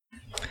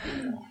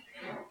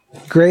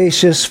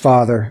Gracious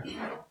Father,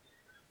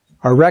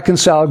 our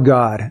reconciled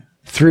God,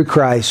 through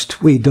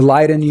Christ, we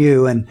delight in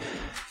you, and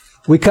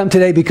we come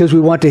today because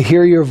we want to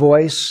hear your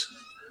voice.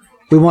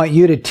 We want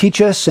you to teach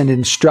us and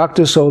instruct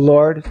us, O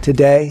Lord,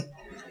 today.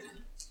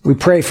 We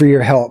pray for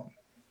your help.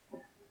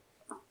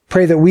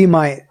 Pray that we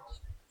might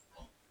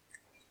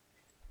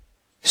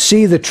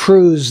see the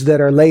truths that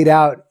are laid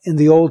out in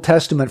the Old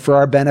Testament for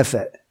our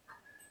benefit.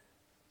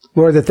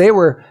 Lord, that they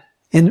were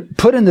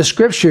put in the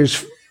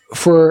Scriptures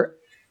for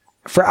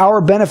our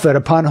benefit,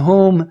 upon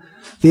whom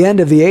the end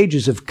of the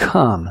ages have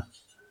come.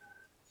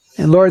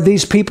 And Lord,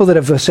 these people that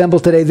have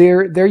assembled today,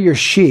 they're your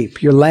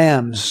sheep, your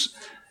lambs,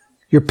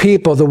 your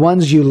people, the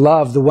ones you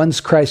love, the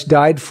ones Christ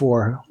died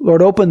for.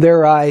 Lord, open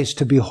their eyes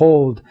to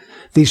behold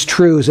these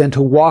truths and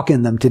to walk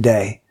in them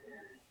today.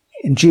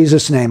 In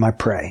Jesus' name I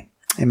pray.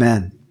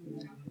 Amen.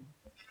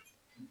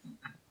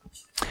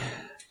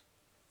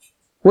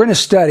 We're in a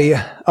study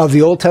of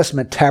the Old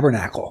Testament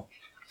tabernacle.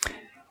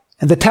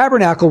 And the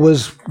tabernacle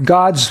was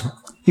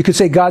you could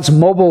say God's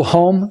mobile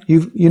home.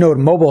 You know what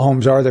mobile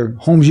homes are. They're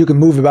homes you can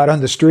move about on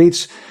the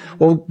streets.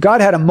 Well,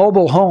 God had a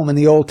mobile home in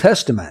the Old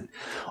Testament.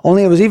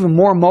 Only it was even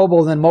more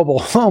mobile than mobile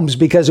homes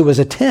because it was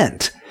a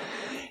tent.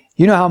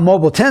 You know how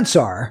mobile tents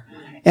are.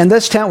 And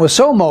this tent was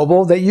so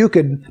mobile that you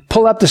could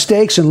pull up the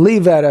stakes and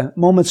leave at a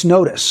moment's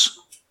notice.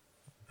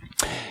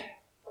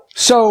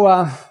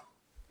 So,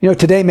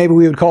 today maybe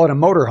we would call it a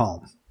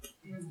motorhome.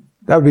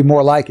 That would be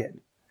more like it.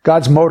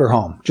 God's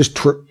motorhome. Just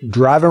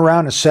drive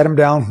around and set them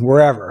down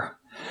wherever.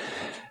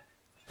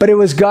 But it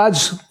was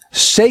God's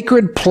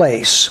sacred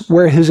place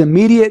where his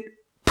immediate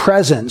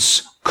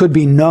presence could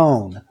be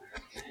known.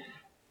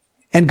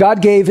 And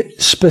God gave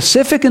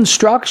specific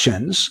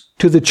instructions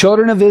to the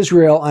children of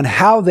Israel on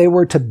how they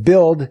were to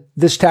build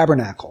this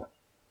tabernacle.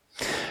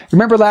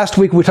 Remember last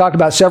week we talked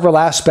about several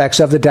aspects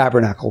of the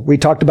tabernacle. We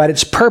talked about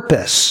its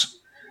purpose.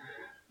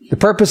 The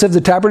purpose of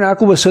the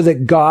tabernacle was so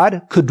that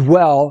God could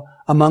dwell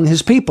among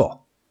his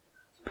people,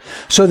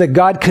 so that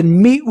God could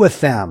meet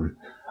with them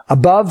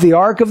above the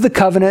Ark of the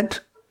Covenant.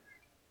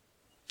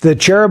 The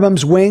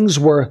cherubim's wings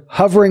were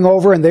hovering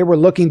over and they were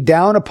looking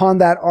down upon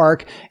that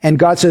ark. And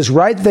God says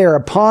right there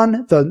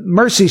upon the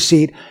mercy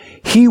seat,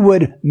 he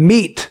would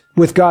meet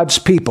with God's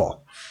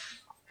people.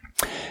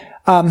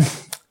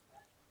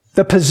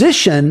 The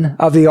position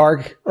of the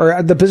ark,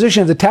 or the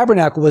position of the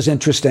tabernacle, was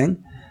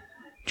interesting.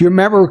 Do you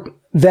remember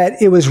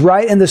that it was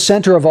right in the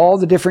center of all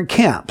the different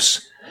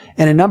camps?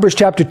 And in Numbers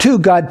chapter 2,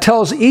 God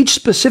tells each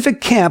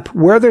specific camp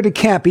where they're to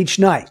camp each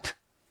night.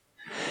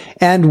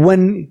 And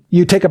when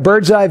you take a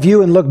bird's eye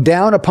view and look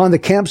down upon the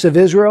camps of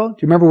Israel, do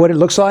you remember what it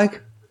looks like?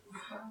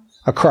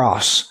 A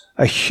cross.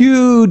 A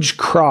huge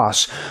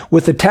cross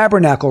with the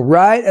tabernacle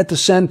right at the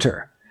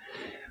center.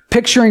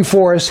 Picturing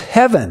for us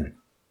heaven,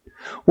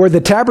 where the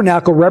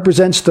tabernacle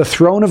represents the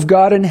throne of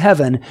God in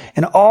heaven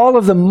and all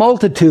of the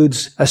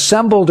multitudes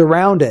assembled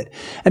around it.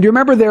 And do you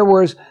remember there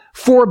was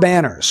 4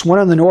 banners, one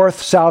on the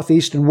north, south,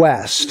 east, and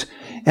west.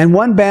 And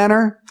one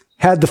banner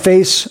had the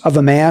face of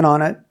a man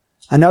on it.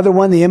 Another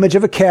one, the image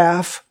of a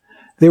calf.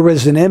 There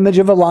was an image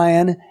of a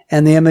lion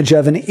and the image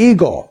of an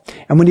eagle.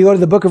 And when you go to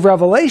the book of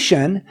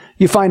Revelation,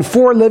 you find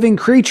 4 living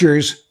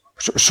creatures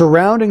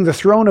surrounding the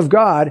throne of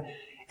God.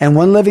 And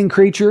one living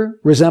creature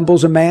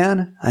resembles a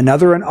man,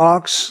 another an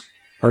ox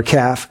or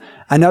calf,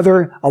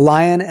 another a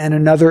lion, and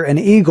another an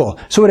eagle.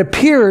 So it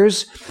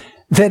appears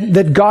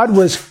that God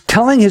was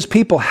telling his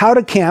people how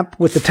to camp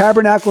with the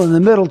tabernacle in the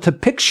middle to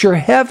picture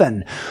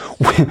heaven,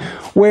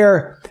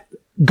 where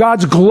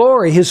God's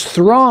glory, his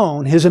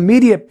throne, his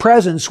immediate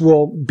presence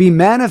will be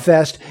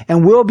manifest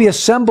and will be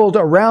assembled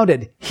around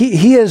it.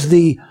 He is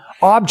the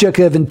object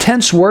of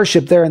intense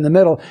worship there in the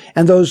middle,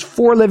 and those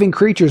 4 living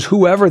creatures,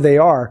 whoever they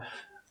are,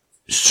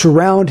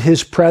 surround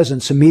his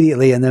presence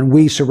immediately, and then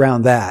we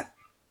surround that.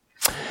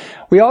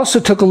 We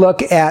also took a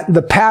look at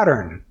the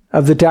pattern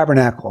of the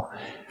tabernacle.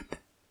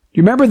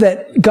 You remember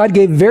that God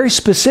gave very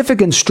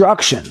specific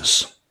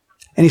instructions.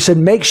 And he said,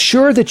 make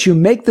sure that you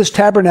make this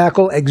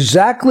tabernacle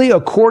exactly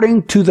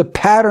according to the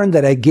pattern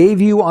that I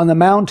gave you on the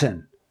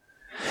mountain.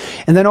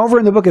 And then over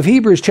in the book of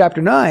Hebrews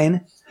chapter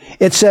 9,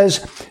 it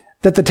says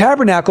that the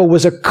tabernacle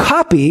was a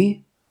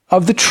copy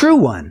of the true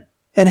one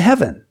in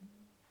heaven.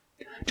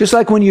 Just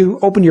like when you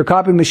open your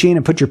copy machine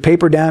and put your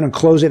paper down and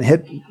close it and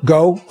hit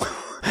go,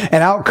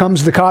 and out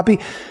comes the copy.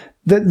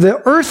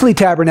 The earthly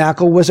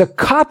tabernacle was a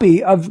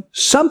copy of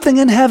something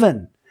in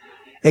heaven.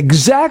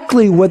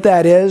 Exactly what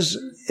that is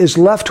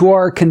left to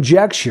our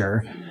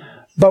conjecture.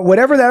 But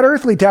whatever that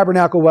earthly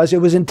tabernacle was,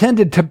 it was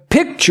intended to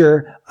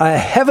picture a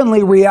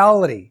heavenly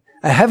reality,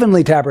 a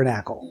heavenly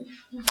tabernacle.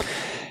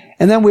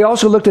 And then we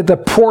also looked at the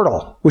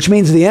portal, which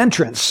means the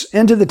entrance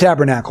into the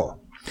tabernacle.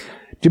 Do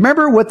you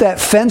remember what that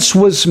fence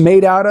was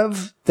made out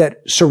of that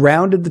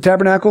surrounded the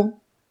tabernacle?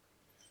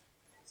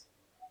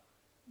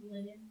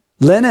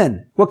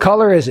 Linen. What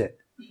color is it?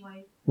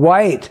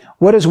 White.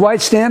 What does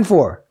white stand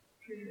for?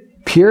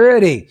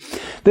 Purity.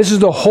 This is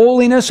the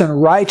holiness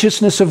and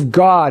righteousness of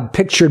God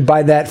pictured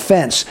by that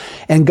fence.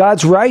 And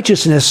God's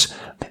righteousness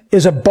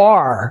is a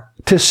bar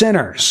to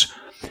sinners.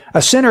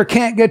 A sinner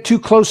can't get too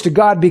close to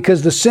God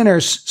because the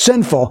sinner's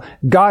sinful.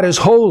 God is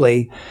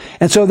holy.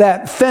 And so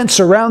that fence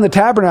around the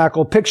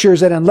tabernacle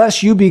pictures that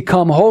unless you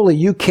become holy,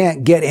 you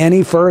can't get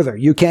any further.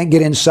 You can't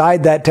get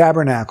inside that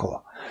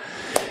tabernacle.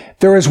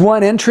 There is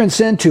one entrance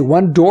into,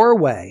 one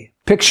doorway,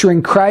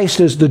 picturing Christ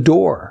as the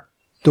door,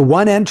 the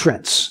one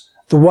entrance,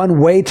 the one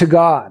way to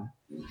God.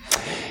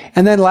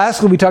 And then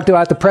lastly, we talked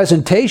about the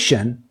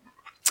presentation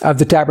of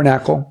the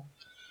tabernacle.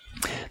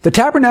 The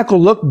tabernacle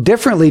looked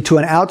differently to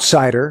an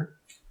outsider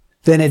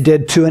than it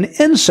did to an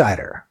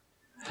insider.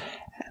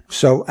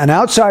 So an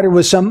outsider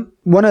was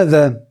one of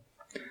the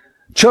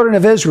children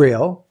of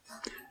Israel.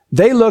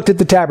 They looked at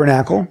the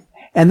tabernacle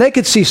and they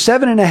could see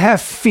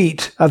 7.5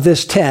 feet of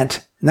this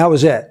tent, and that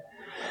was it.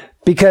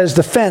 Because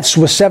the fence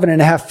was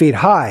 7.5 feet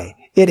high.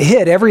 It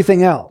hid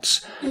everything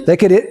else. They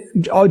could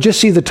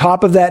just see the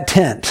top of that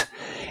tent.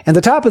 And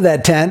the top of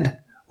that tent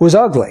was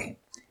ugly.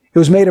 It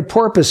was made of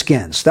porpoise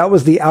skins. That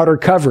was the outer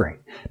covering.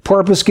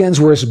 Porpoise skins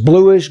were this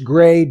bluish,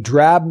 gray,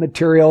 drab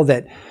material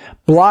that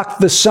blocked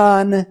the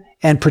sun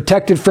and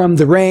protected from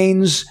the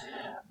rains,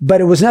 but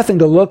it was nothing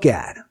to look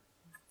at.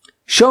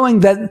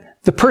 Showing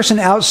that the person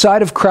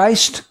outside of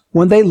Christ,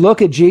 when they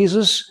look at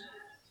Jesus,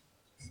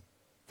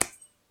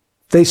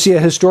 they see a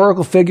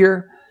historical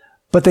figure,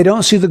 but they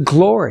don't see the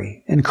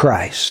glory in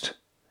Christ.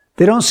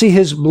 They don't see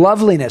his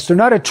loveliness. They're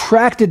not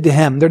attracted to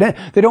him.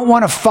 They don't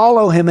want to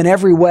follow him in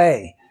every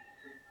way.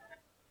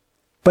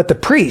 But the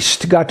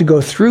priest got to go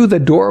through the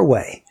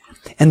doorway,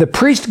 and the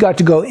priest got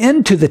to go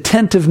into the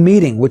tent of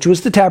meeting, which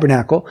was the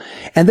tabernacle,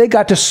 and they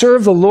got to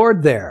serve the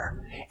Lord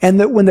there.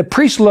 And when the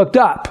priest looked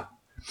up,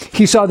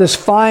 he saw this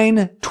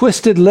fine,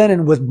 twisted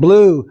linen with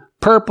blue,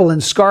 purple,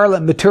 and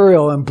scarlet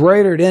material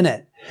embroidered in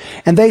it.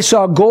 And they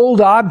saw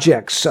gold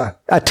objects,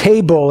 a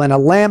table and a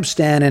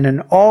lampstand and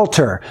an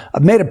altar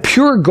made of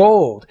pure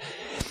gold.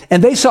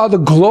 And they saw the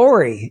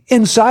glory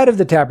inside of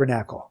the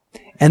tabernacle.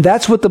 And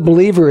that's what the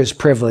believer is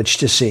privileged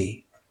to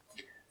see.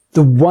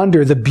 The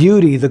wonder, the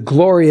beauty, the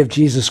glory of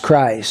Jesus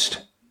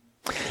Christ.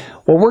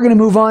 Well, we're going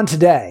to move on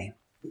today.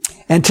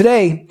 And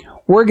today,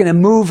 we're going to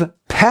move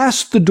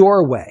past the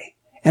doorway.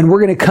 And we're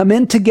going to come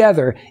in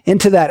together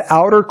into that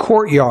outer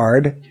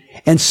courtyard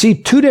and see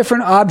two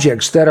different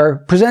objects that are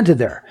presented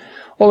there.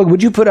 Oleg,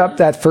 would you put up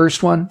that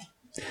first one?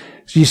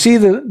 So you see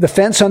the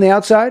fence on the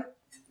outside?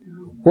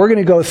 We're going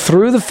to go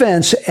through the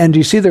fence, and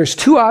you see there's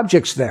two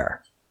objects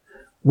there.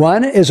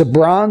 One is a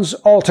bronze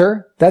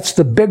altar. That's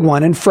the big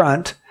one in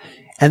front.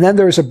 And then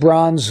there's a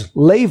bronze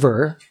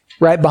laver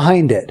right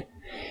behind it.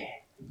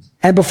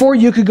 And before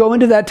you could go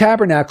into that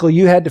tabernacle,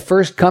 you had to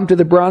first come to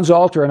the bronze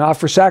altar and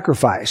offer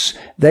sacrifice.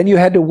 Then you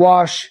had to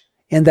wash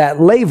in that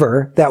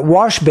laver, that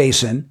wash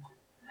basin.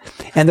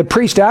 And the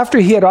priest, after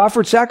he had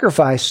offered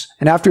sacrifice,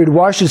 and after he had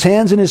washed his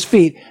hands and his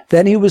feet,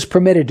 then he was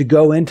permitted to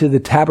go into the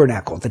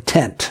tabernacle, the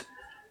tent,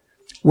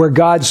 where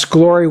God's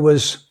glory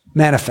was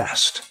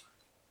manifest.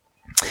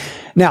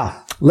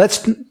 Now,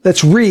 let's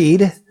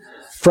read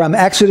from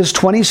Exodus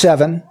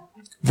 27,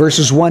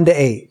 verses 1 to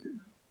 8.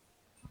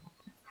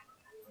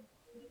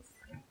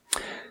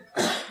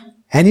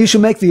 And you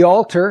shall make the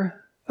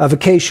altar of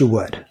acacia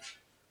wood,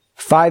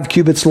 5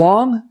 cubits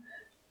long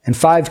and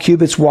 5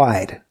 cubits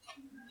wide.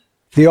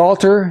 The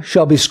altar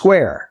shall be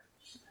square,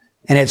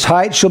 and its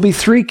height shall be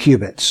 3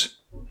 cubits.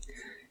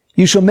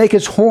 You shall make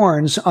its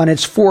horns on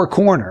its 4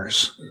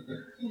 corners.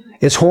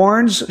 Its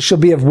horns shall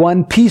be of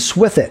one piece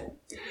with it,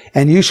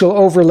 and you shall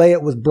overlay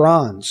it with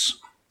bronze.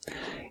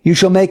 You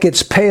shall make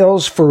its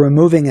pails for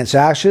removing its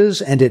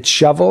ashes, and its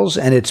shovels,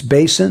 and its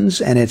basins,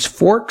 and its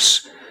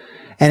forks,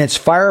 and its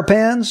fire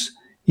pans.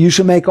 You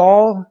shall make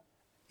all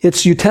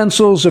its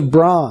utensils of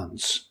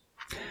bronze.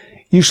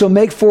 You shall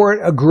make for it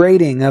a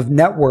grating of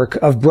network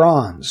of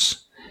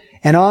bronze.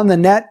 And on the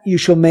net you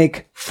shall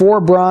make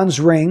 4 bronze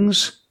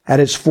rings at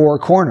its 4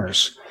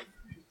 corners.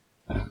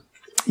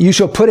 You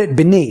shall put it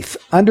beneath,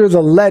 under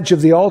the ledge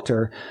of the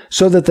altar,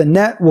 so that the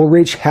net will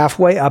reach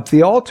halfway up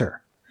the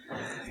altar.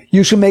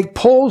 You shall make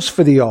poles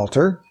for the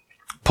altar,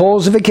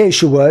 poles of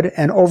acacia wood,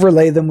 and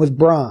overlay them with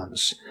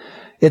bronze.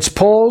 Its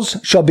poles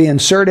shall be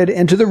inserted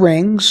into the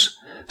rings,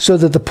 so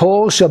that the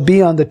poles shall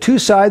be on the 2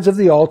 sides of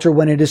the altar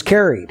when it is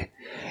carried.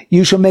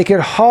 You shall make it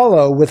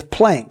hollow with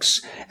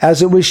planks,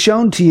 as it was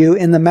shown to you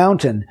in the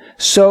mountain,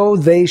 so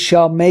they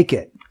shall make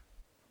it.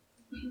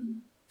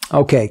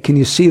 Okay, can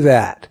you see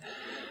that?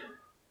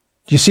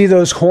 Do you see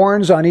those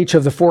horns on each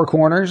of the 4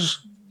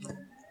 corners?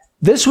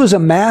 This was a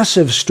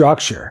massive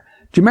structure.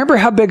 Do you remember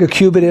how big a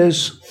cubit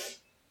is?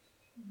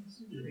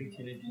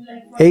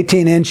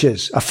 18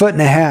 inches,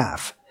 1.5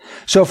 feet.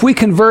 So if we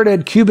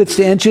converted cubits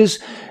to inches,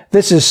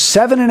 this is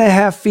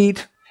 7.5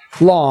 feet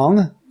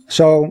long.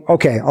 So,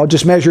 okay, I'll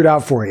just measure it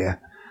out for you.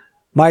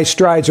 My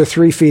strides are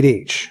 3 feet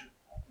each.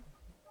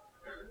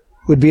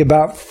 Would be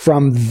about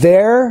from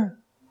there,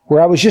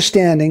 where I was just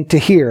standing, to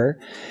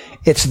here.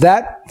 It's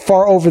that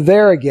far over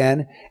there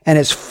again, and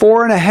it's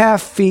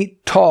 4.5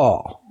 feet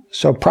tall.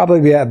 So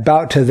probably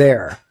about to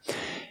there.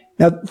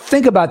 Now,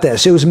 think about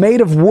this. It was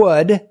made of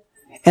wood,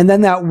 and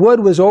then that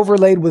wood was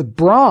overlaid with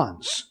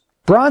bronze.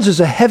 Bronze is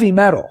a heavy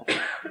metal.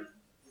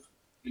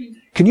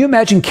 Can you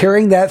imagine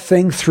carrying that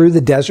thing through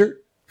the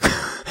desert?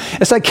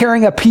 It's like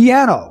carrying a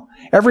piano.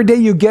 Every day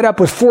you get up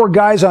with 4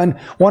 guys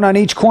one on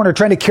each corner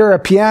trying to carry a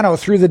piano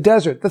through the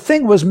desert. The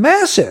thing was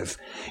massive.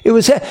 It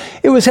was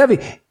heavy.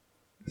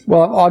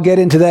 Well, I'll get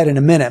into that in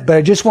a minute, but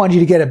I just wanted you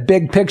to get a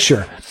big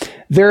picture.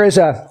 There is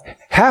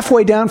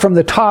halfway down from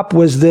the top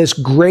was this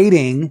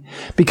grating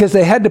because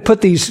they had to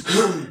put these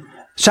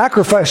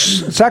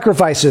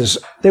sacrifices.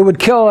 They would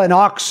kill an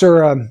ox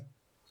or a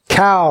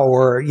cow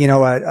or,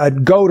 a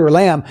goat or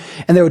lamb,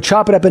 and they would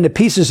chop it up into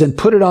pieces and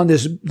put it on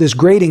this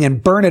grating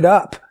and burn it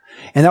up.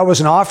 And that was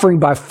an offering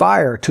by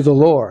fire to the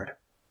Lord.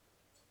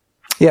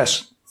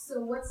 Yes? So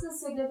what's the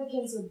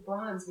significance of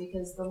bronze?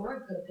 Because the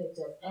Lord could have picked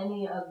up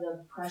any of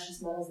the precious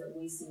metals that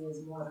we see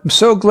as more. I'm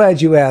so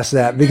glad you asked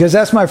that, because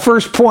that's my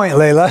first point,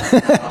 Layla.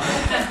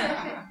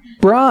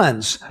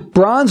 Bronze.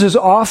 Bronze is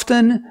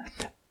often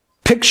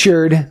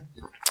pictured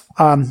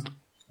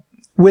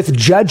with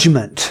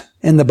judgment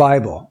in the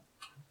Bible.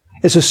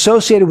 It's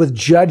associated with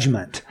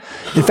judgment.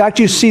 In fact,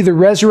 you see the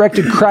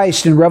resurrected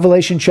Christ in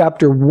Revelation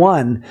chapter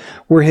 1,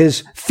 where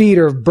his feet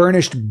are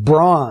burnished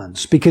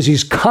bronze because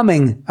he's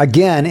coming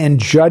again in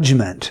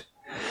judgment.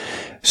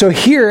 So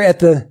here at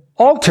the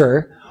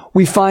altar,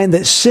 we find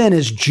that sin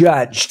is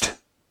judged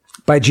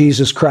by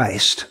Jesus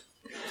Christ.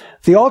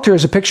 The altar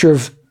is a picture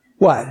of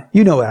what?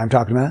 You know what I'm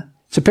talking about.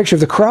 It's a picture of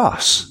the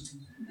cross.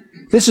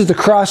 This is the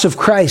cross of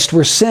Christ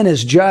where sin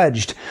is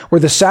judged, where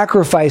the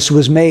sacrifice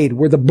was made,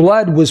 where the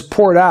blood was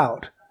poured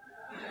out.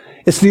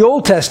 It's the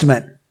Old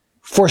Testament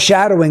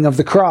foreshadowing of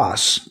the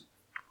cross.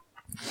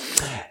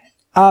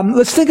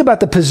 Let's think about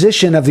the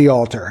position of the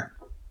altar.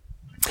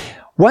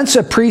 Once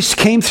a priest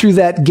came through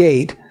that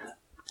gate,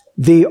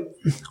 the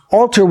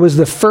altar was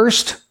the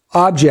first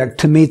object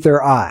to meet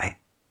their eye.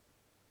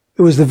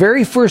 It was the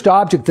very first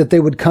object that they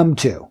would come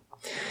to.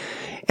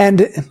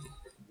 And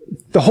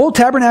the whole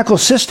tabernacle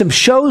system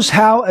shows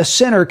how a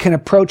sinner can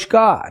approach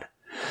God.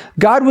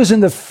 God was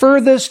in the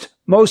furthest,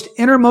 most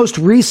innermost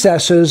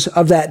recesses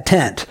of that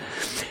tent.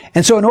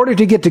 And so in order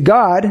to get to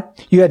God,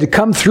 you had to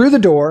come through the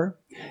door,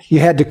 you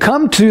had to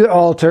come to the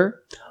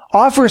altar,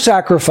 offer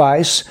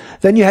sacrifice,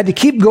 then you had to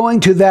keep going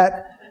to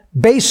that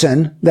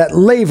basin, that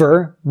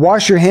laver,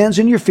 wash your hands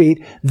and your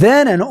feet,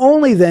 then and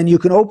only then you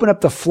can open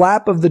up the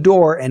flap of the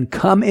door and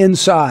come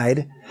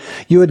inside.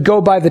 You would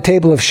go by the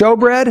table of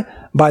showbread,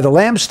 by the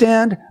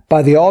lampstand,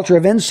 by the altar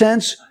of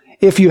incense.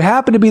 If you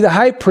happen to be the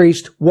high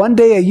priest, one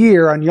day a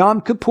year on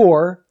Yom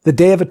Kippur, the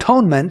Day of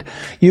Atonement,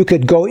 you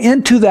could go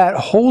into that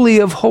Holy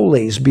of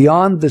Holies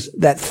beyond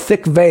that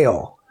thick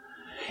veil.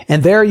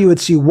 And there you would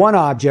see one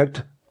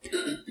object,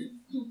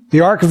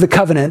 the Ark of the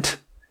Covenant.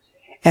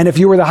 And if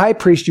you were the high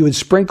priest, you would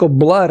sprinkle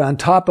blood on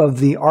top of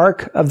the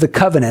Ark of the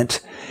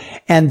Covenant.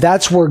 And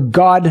that's where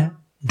God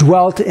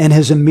dwelt in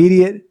his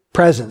immediate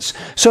presence.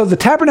 So the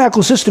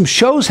tabernacle system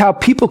shows how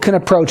people can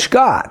approach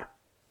God.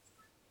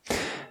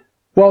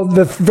 Well,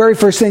 the very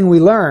first thing we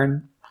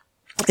learn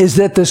is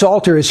that this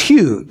altar is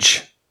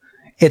huge.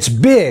 It's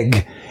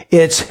big.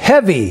 It's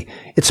heavy.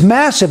 It's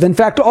massive. In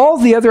fact, all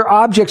the other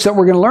objects that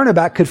we're going to learn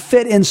about could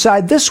fit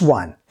inside this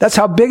one. That's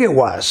how big it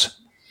was.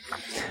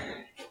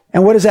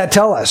 And what does that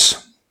tell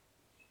us?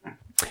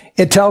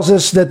 It tells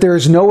us that there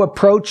is no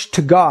approach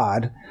to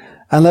God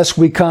unless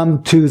we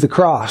come to the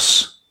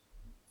cross.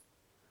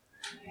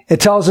 It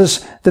tells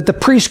us that the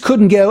priest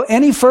couldn't go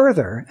any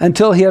further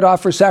until he had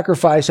offered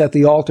sacrifice at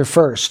the altar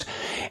first.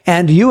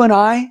 And you and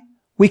I,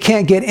 we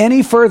can't get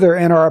any further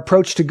in our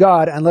approach to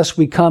God unless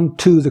we come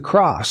to the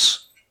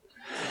cross.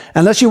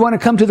 Unless you want to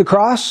come to the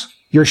cross,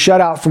 you're shut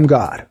out from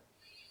God.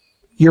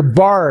 You're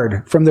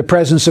barred from the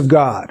presence of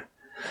God.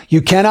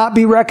 You cannot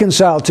be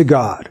reconciled to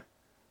God.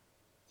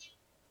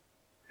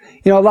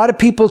 A lot of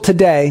people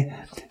today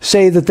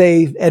say that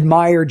they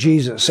admire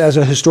Jesus as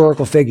a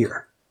historical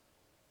figure.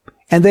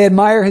 And they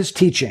admire his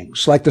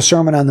teachings, like the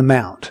Sermon on the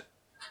Mount.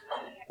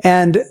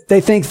 And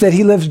they think that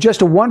he lives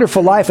just a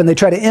wonderful life, and they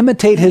try to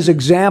imitate his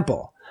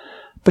example.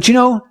 But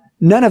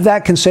none of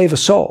that can save a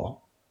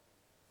soul.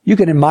 You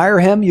can admire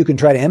him, you can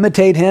try to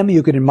imitate him,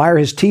 you can admire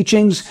his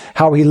teachings,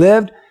 how he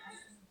lived,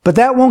 but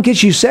that won't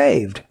get you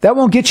saved. That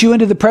won't get you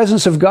into the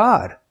presence of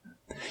God.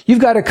 You've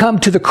got to come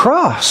to the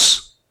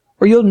cross,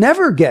 or you'll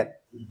never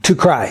get to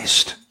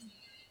Christ.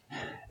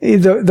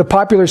 The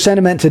popular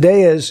sentiment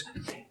today is,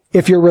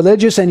 if you're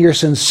religious and you're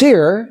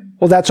sincere,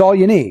 well, that's all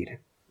you need.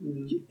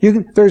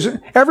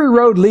 Every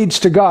road leads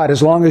to God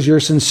as long as you're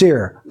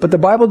sincere. But the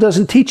Bible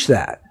doesn't teach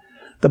that.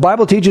 The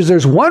Bible teaches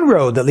there's one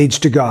road that leads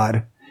to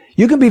God.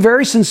 You can be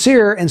very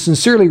sincere and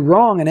sincerely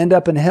wrong and end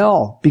up in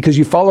hell because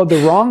you followed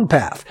the wrong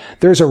path.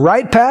 There's a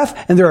right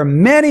path and there are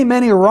many,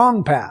 many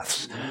wrong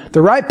paths.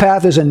 The right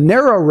path is a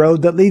narrow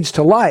road that leads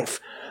to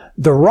life.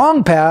 The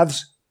wrong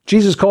paths,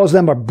 Jesus calls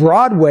them a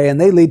broad way, and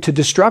they lead to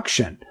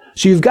destruction.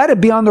 So you've got to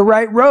be on the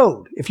right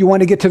road if you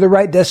want to get to the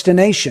right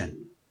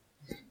destination.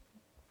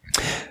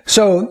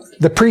 So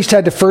the priest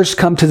had to first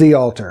come to the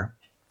altar.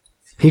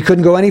 He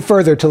couldn't go any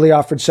further till he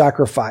offered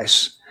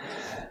sacrifice.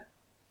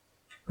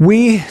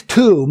 We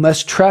too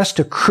must trust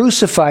a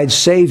crucified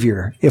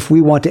Savior if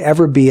we want to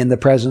ever be in the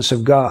presence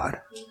of God.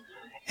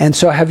 And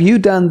so have you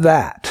done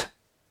that?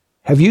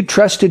 Have you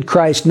trusted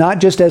Christ not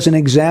just as an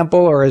example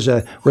or as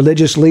a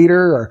religious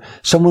leader or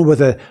someone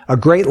with a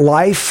great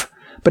life,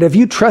 but have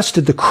you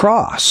trusted the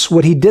cross,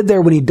 what he did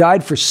there when he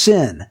died for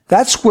sin?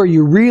 That's where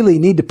you really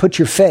need to put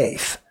your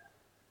faith.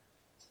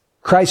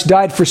 Christ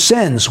died for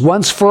sins,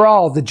 once for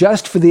all, the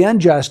just for the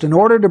unjust, in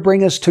order to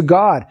bring us to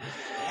God.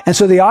 And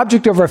so the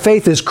object of our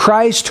faith is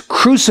Christ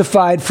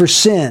crucified for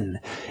sin.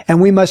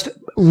 And we must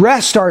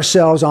rest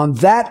ourselves on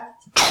that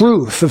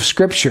truth of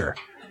Scripture.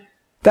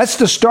 That's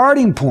the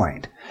starting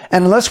point.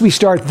 And unless we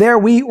start there,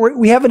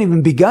 we haven't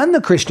even begun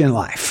the Christian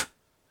life.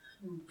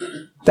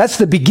 That's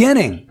the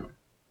beginning.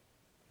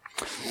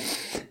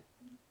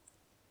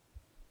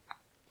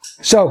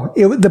 So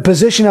the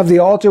position of the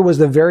altar was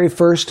the very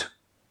first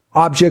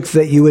object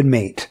that you would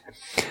meet.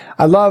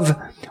 I love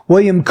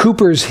William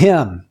Cowper's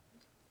hymn.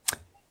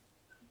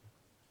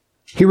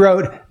 He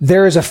wrote,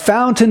 "There is a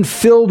fountain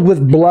filled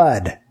with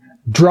blood,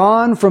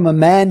 drawn from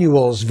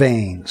Emmanuel's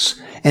veins,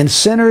 and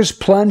sinners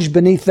plunged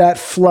beneath that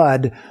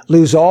flood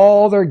lose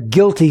all their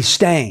guilty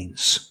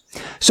stains."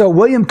 So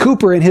William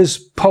Cowper, in his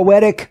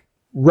poetic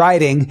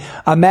writing,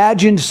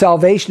 imagined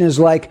salvation as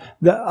like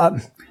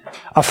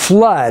a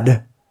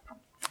flood,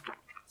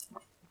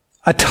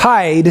 a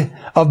tide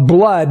of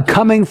blood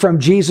coming from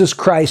Jesus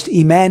Christ,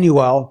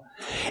 Emmanuel.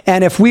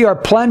 And if we are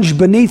plunged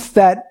beneath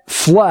that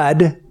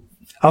flood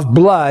of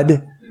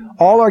blood,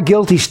 all our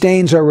guilty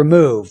stains are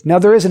removed. Now,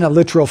 there isn't a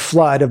literal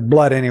flood of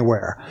blood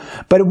anywhere.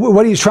 But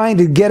what he's trying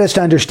to get us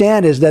to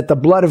understand is that the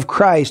blood of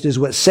Christ is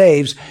what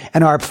saves,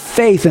 and our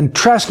faith and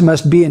trust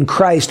must be in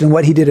Christ and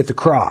what he did at the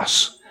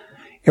cross,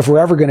 if we're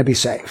ever going to be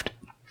saved.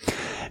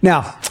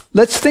 Now,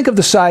 let's think of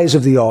the size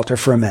of the altar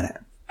for a minute.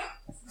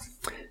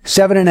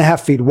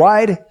 7.5 feet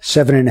wide,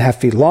 7.5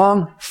 feet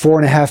long,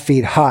 4.5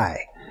 feet high.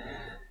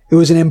 It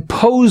was an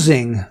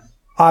imposing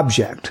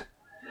object.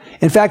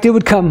 In fact, it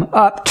would come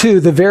up to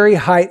the very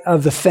height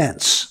of the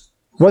fence.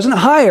 It wasn't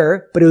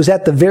higher, but it was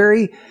at the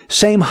very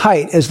same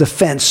height as the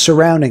fence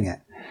surrounding it.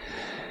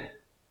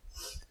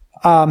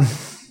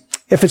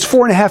 If it's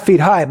 4.5 feet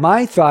high,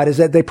 my thought is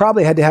that they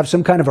probably had to have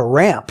some kind of a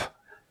ramp.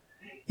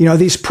 You know,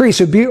 these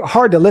priests, it'd be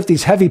hard to lift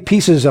these heavy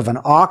pieces of an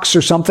ox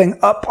or something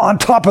up on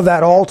top of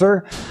that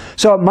altar.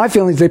 So my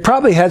feeling is they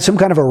probably had some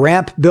kind of a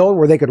ramp built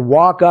where they could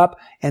walk up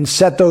and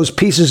set those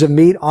pieces of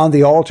meat on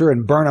the altar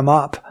and burn them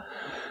up.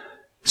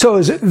 So it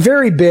was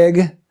very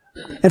big.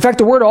 In fact,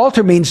 the word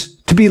altar means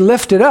to be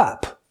lifted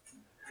up.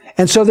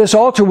 And so this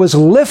altar was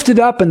lifted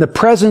up in the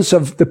presence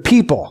of the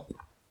people.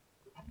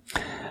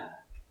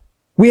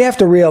 We have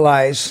to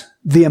realize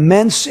the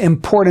immense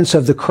importance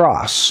of the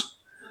cross.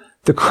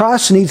 The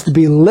cross needs to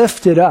be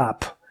lifted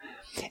up.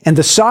 And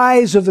the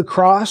size of the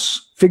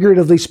cross,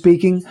 figuratively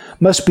speaking,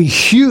 must be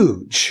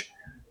huge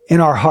in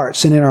our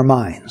hearts and in our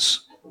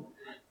minds.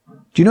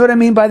 Do you know what I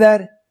mean by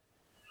that?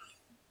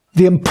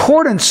 The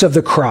importance of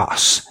the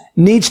cross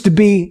needs to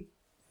be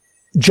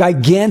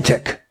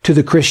gigantic to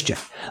the Christian.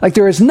 Like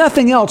there is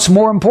nothing else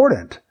more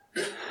important.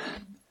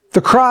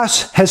 The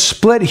cross has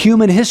split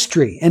human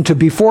history into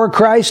before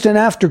Christ and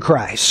after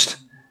Christ,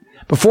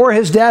 before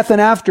his death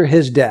and after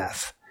his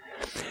death.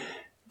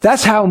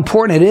 That's how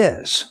important it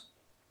is.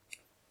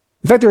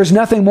 In fact, there is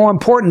nothing more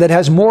important that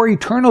has more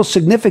eternal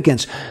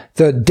significance.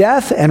 The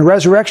death and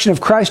resurrection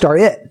of Christ are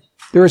it.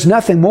 There is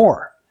nothing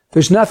more.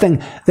 There's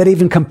nothing that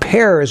even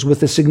compares with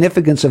the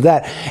significance of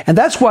that. And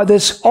that's why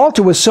this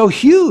altar was so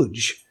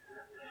huge,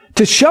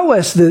 to show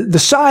us the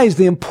size,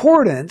 the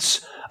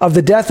importance of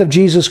the death of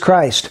Jesus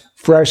Christ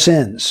for our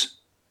sins.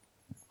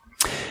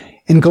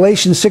 In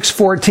Galatians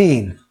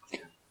 6:14,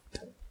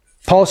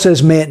 Paul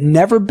says, "May it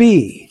never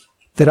be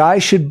that I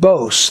should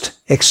boast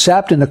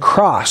except in the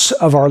cross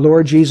of our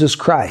Lord Jesus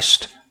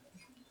Christ,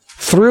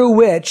 through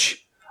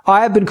which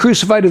I have been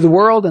crucified to the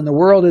world and the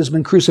world has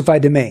been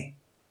crucified to me."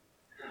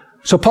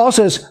 So Paul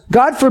says,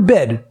 God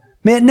forbid,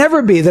 may it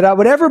never be that I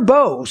would ever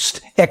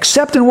boast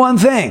except in one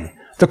thing,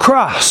 the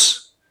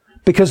cross,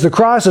 because the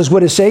cross is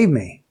what has saved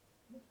me.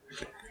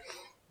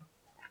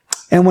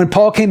 And when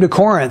Paul came to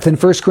Corinth in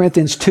 1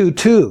 Corinthians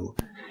 2:2,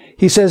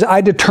 he says,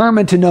 "I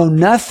determined to know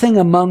nothing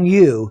among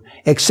you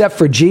except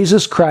for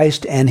Jesus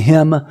Christ and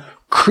him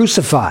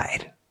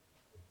crucified."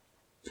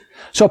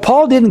 So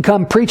Paul didn't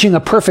come preaching a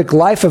perfect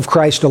life of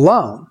Christ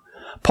alone.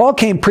 Paul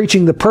came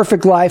preaching the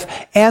perfect life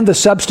and the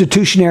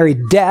substitutionary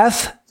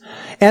death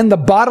and the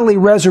bodily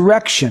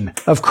resurrection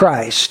of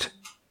Christ.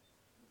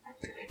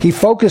 He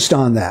focused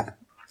on that.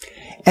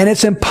 And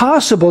it's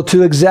impossible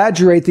to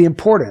exaggerate the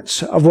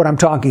importance of what I'm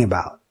talking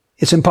about.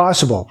 It's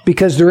impossible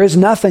because there is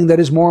nothing that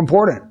is more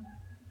important.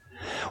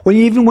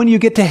 Even when you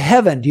get to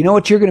heaven, do you know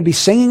what you're going to be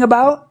singing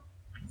about?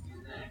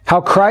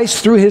 How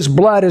Christ through his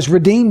blood has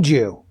redeemed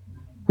you.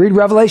 Read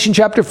Revelation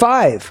chapter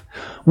 5.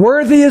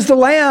 Worthy is the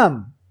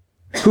Lamb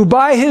who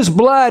by his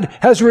blood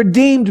has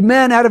redeemed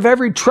men out of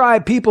every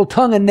tribe, people,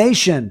 tongue, and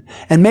nation,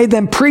 and made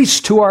them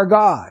priests to our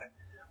God.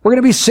 We're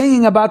going to be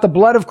singing about the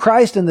blood of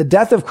Christ and the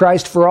death of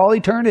Christ for all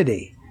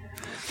eternity.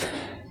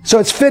 So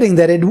it's fitting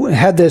that it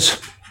had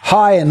this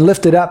high and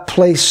lifted up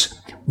place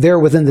there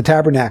within the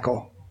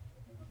tabernacle.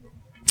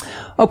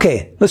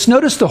 Okay, let's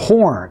notice the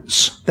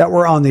horns that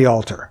were on the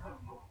altar.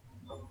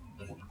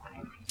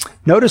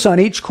 Notice on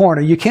each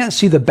corner, you can't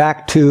see the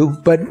back two,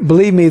 but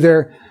believe me,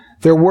 there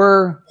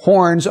were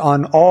horns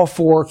on all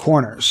four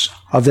corners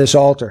of this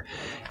altar.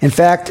 In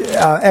fact,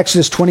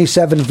 Exodus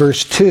 27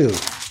 verse 2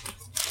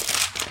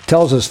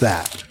 tells us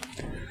that.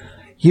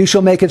 You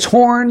shall make its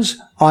horns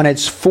on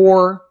its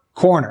four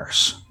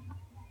corners.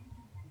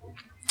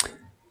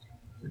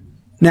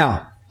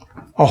 Now,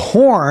 a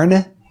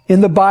horn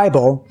in the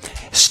Bible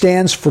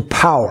stands for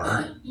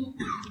power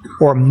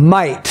or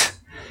might.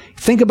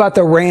 Think about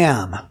the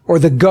ram or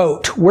the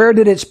goat. Where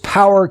did its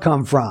power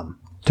come from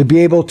to be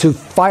able to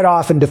fight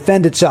off and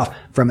defend itself?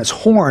 From its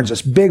horns,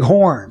 its big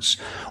horns.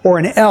 Or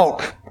an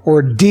elk or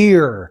a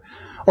deer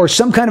or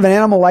some kind of an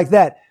animal like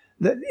that.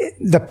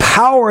 The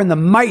power and the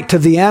might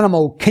of the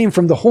animal came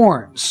from the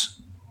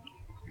horns.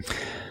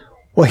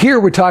 Well, here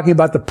we're talking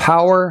about the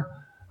power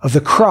of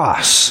the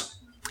cross.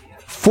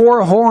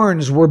 4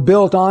 horns were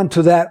built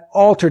onto that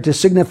altar to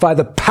signify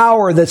the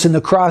power that's in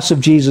the cross of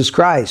Jesus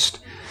Christ.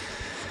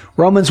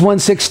 Romans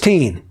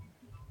 1:16.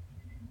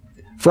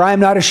 For I am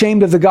not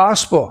ashamed of the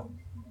gospel,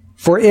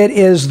 for it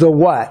is the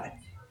what?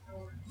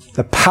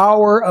 The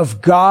power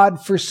of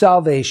God for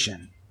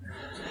salvation.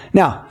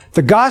 Now,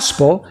 the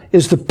gospel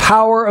is the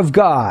power of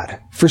God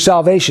for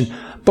salvation.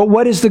 But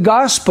what is the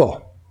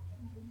gospel?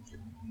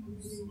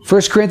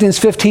 1 Corinthians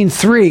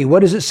 15:3. What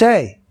does it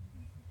say?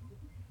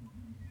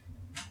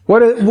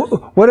 What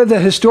are the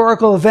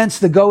historical events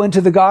that go into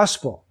the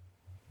gospel?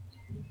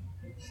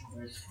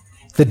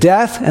 The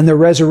death and the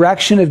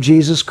resurrection of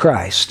Jesus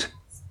Christ.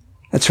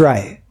 That's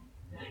right.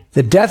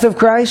 The death of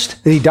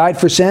Christ, that he died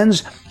for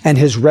sins, and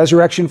his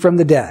resurrection from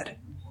the dead.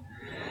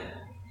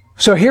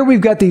 So here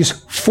we've got these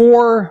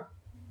 4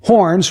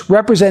 horns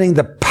representing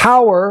the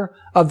power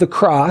of the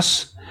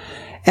cross.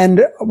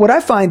 And what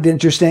I find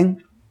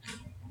interesting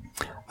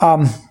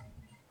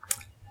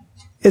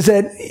is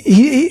that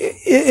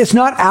it's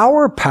not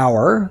our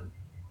power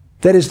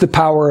that is the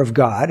power of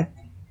God.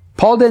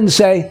 Paul didn't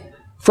say,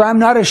 for I'm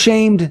not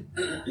ashamed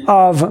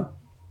of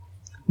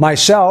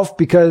myself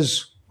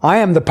because I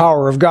am the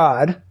power of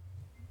God.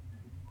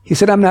 He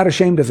said, I'm not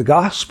ashamed of the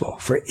gospel,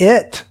 for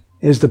it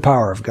is the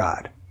power of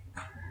God.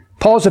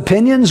 Paul's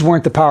opinions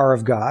weren't the power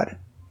of God.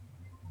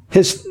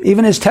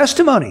 Even his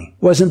testimony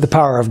wasn't the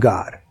power of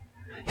God.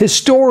 His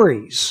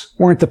stories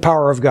weren't the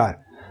power of God.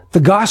 The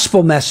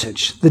gospel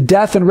message, the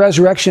death and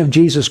resurrection of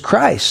Jesus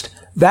Christ,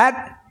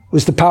 that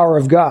was the power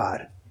of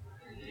God.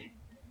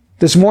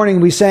 This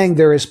morning we sang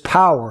there is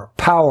power,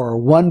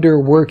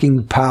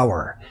 wonder-working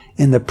power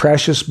in the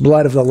precious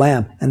blood of the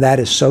Lamb, and that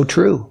is so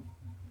true.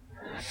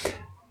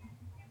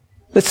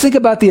 Let's think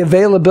about the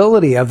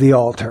availability of the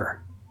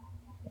altar.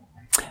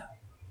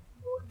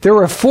 There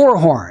were 4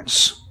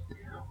 horns,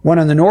 one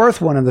on the north,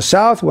 one on the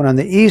south, one on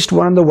the east,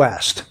 one on the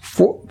west,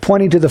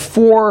 pointing to the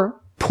 4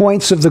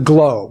 points of the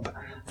globe.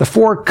 The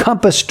 4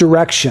 compass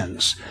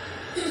directions.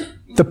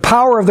 The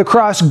power of the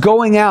cross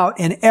going out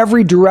in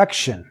every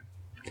direction.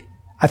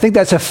 I think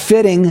that's a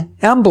fitting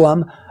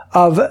emblem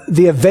of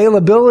the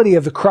availability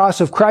of the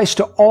cross of Christ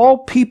to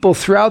all people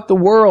throughout the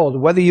world.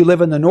 Whether you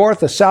live in the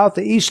north, the south,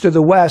 the east, or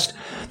the west,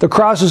 the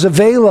cross is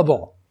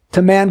available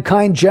to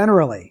mankind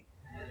generally.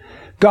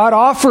 God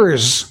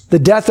offers the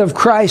death of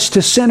Christ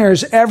to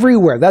sinners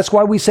everywhere. That's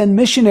why we send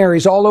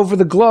missionaries all over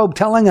the globe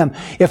telling them,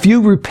 if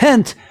you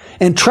repent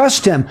and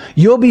trust him,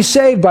 you'll be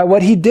saved by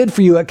what he did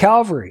for you at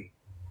Calvary.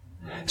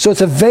 So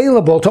it's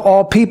available to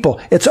all people.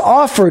 It's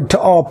offered to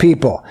all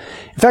people.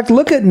 In fact,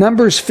 look at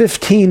Numbers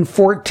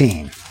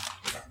 15:14.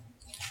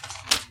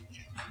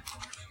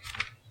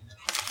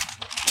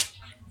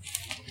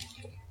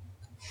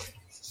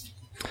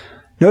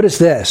 Notice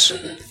this.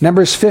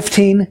 Numbers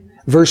 15,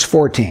 verse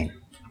 14.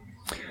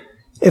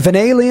 If an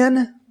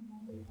alien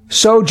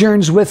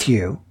sojourns with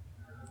you,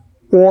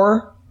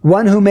 or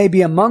one who may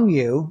be among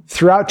you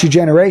throughout your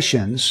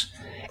generations,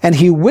 and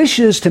he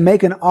wishes to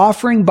make an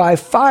offering by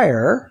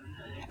fire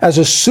as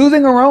a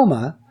soothing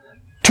aroma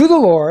to the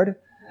Lord,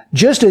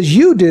 just as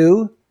you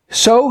do,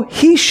 so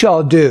he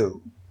shall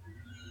do.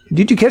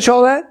 Did you catch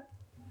all that?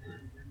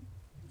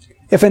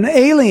 If an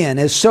alien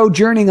is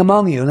sojourning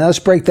among you, now let's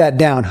break that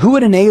down. Who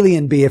would an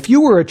alien be? If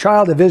you were a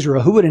child of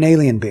Israel, who would an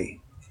alien be?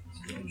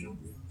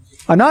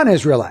 A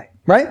non-Israelite,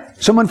 right?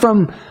 Someone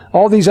from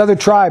all these other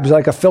tribes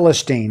like a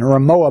Philistine or a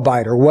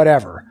Moabite or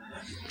whatever.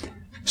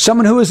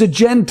 Someone who is a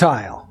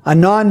Gentile, a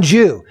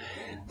non-Jew.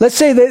 Let's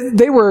say that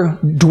they were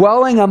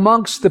dwelling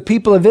amongst the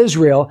people of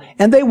Israel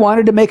and they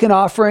wanted to make an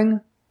offering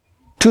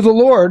to the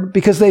Lord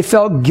because they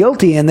felt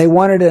guilty and they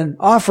wanted an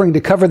offering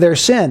to cover their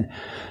sin.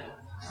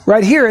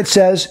 Right here it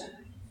says,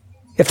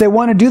 if they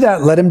want to do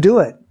that, let them do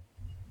it.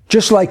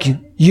 Just like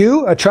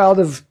you, a child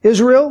of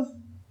Israel,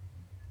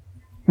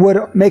 would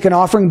make an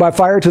offering by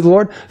fire to the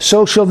Lord,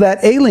 so shall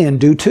that alien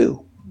do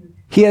too.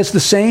 He has the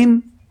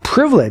same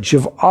privilege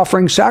of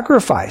offering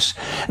sacrifice.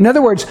 In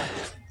other words,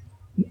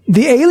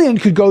 the alien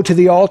could go to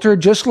the altar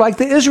just like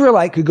the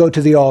Israelite could go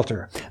to the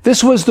altar.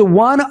 This was the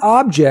one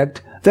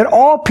object that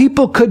all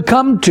people could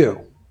come to.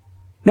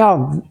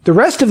 Now, the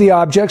rest of the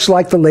objects,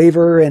 like the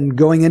laver and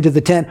going into the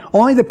tent,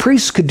 only the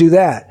priests could do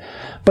that.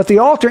 But the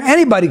altar,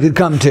 anybody could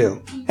come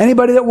to.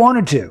 Anybody that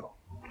wanted to.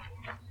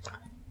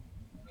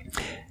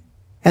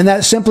 And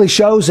that simply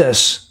shows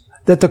us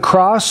that the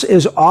cross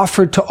is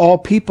offered to all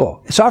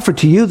people. It's offered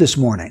to you this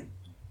morning.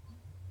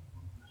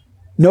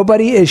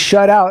 Nobody is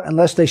shut out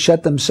unless they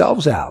shut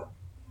themselves out.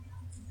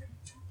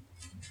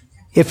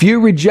 If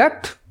you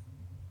reject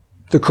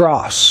the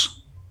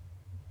cross,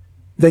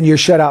 then you're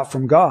shut out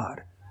from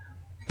God.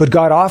 But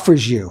God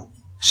offers you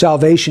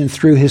salvation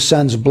through His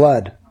Son's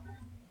blood.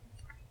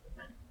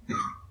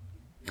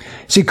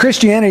 See,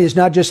 Christianity is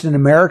not just an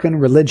American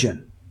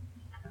religion.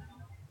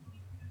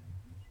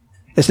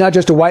 It's not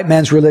just a white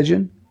man's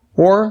religion,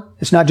 or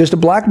it's not just a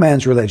black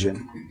man's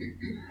religion.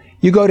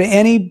 You go to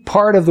any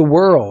part of the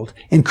world,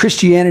 and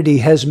Christianity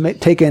has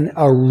taken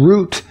a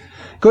root.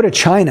 Go to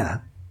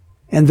China,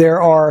 and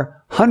there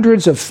are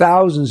hundreds of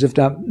thousands, if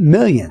not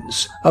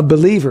millions, of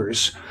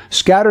believers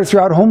scattered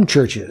throughout home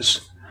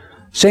churches.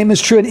 Same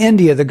is true in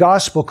India. The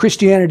gospel,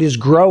 Christianity is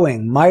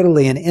growing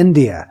mightily in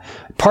India.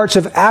 Parts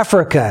of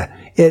Africa,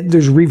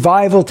 there's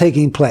revival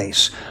taking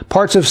place.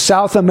 Parts of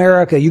South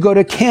America, you go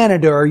to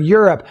Canada or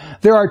Europe,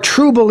 there are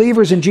true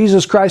believers in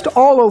Jesus Christ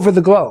all over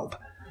the globe.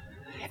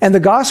 And the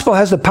gospel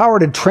has the power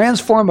to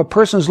transform a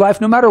person's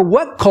life no matter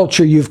what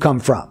culture you've come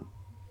from.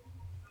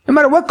 No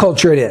matter what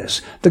culture it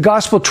is, the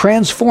gospel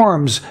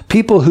transforms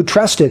people who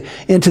trust it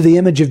into the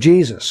image of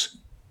Jesus.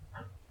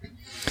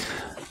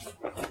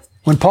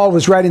 When Paul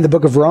was writing the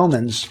book of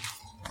Romans,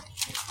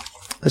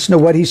 listen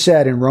to what he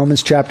said in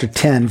Romans chapter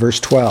 10, verse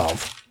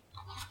 12.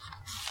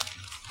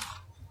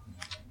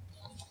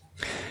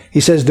 He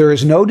says, "There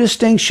is no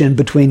distinction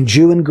between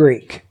Jew and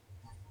Greek,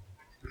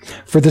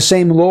 for the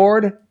same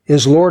Lord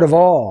is Lord of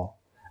all,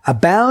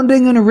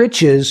 abounding in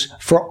riches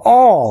for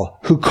all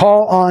who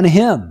call on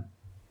Him.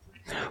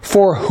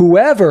 For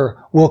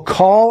whoever will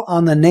call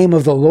on the name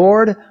of the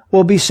Lord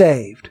will be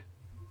saved."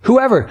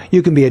 Whoever.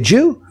 You can be a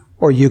Jew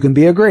or you can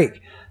be a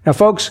Greek. Now,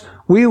 folks,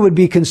 we would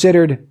be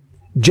considered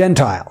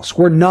Gentiles.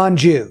 We're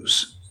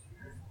non-Jews.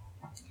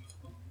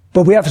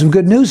 But we have some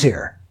good news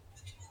here.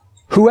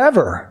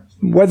 Whoever,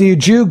 whether you're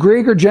Jew,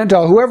 Greek, or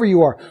Gentile, whoever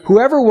you are,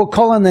 whoever will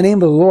call on the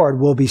name of the Lord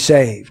will be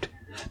saved,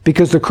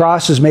 because the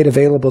cross is made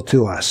available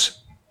to us.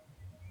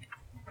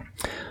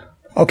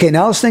 Okay,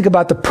 now let's think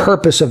about the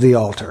purpose of the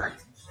altar.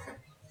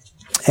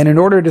 And in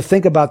order to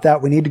think about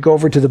that, we need to go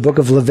over to the book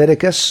of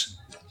Leviticus,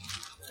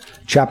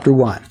 chapter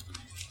 1.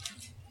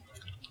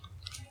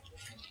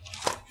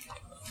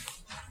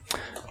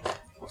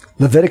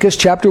 Leviticus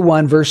chapter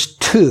 1, verse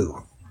 2.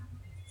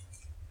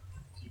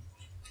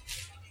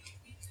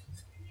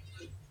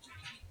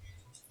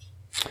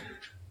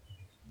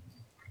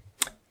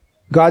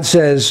 God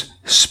says,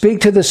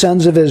 "Speak to the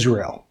sons of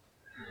Israel,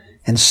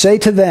 and say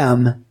to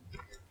them,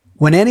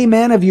 when any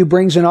man of you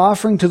brings an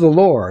offering to the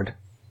Lord,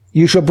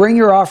 you shall bring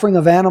your offering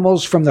of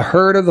animals from the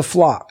herd of the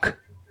flock.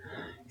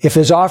 If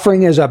his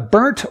offering is a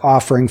burnt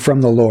offering from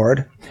the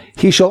Lord,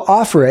 he shall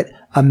offer it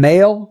a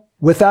male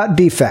without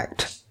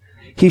defect.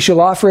 He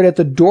shall offer it at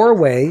the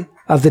doorway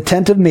of the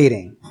tent of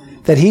meeting,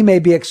 that he may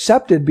be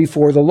accepted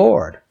before the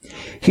Lord.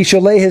 He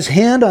shall lay his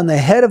hand on the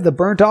head of the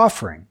burnt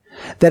offering,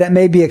 that it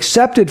may be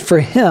accepted for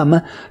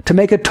him to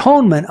make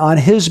atonement on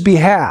his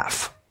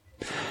behalf."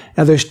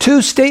 Now there's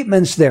two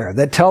statements there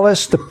that tell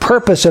us the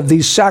purpose of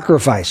these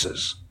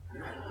sacrifices.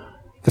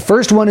 The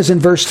first one is in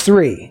verse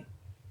 3.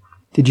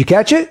 Did you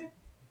catch it?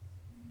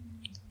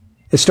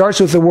 It starts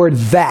with the word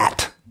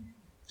 "that,"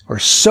 or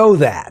 "so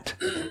that."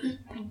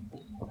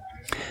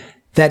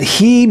 That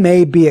he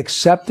may be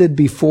accepted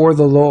before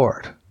the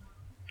Lord.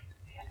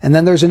 And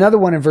then there's another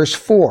one in verse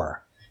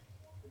 4.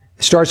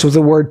 It starts with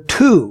the word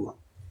 "to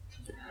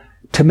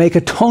make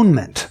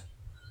atonement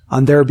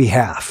on their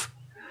behalf."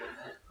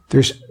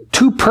 There's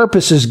two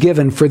purposes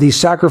given for these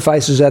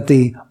sacrifices at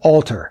the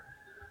altar,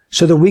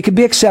 so that we could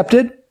be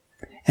accepted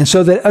and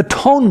so that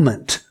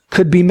atonement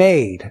could be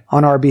made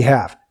on our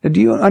behalf. Now, do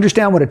you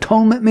understand what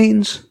atonement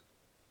means?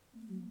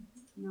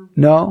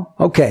 No?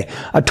 Okay.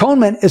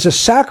 Atonement is a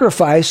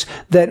sacrifice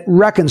that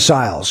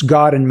reconciles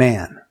God and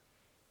man.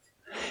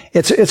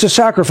 It's a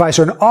sacrifice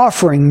or an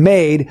offering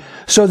made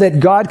so that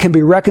God can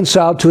be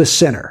reconciled to a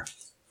sinner.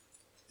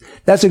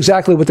 That's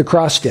exactly what the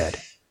cross did.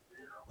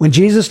 When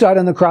Jesus died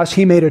on the cross,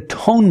 He made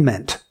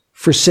atonement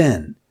for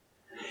sin.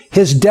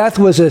 His death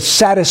was a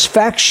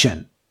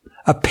satisfaction,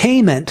 a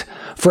payment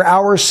for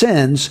our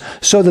sins,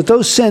 so that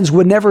those sins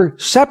would never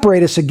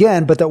separate us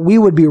again, but that we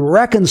would be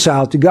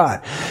reconciled to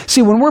God.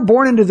 See, when we're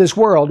born into this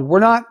world, we're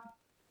not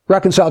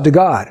reconciled to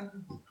God.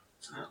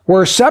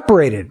 We're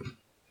separated.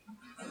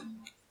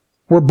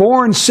 We're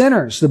born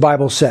sinners, the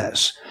Bible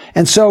says.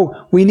 And so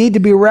we need to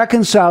be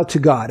reconciled to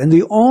God. And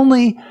the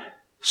only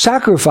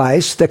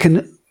sacrifice that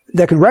can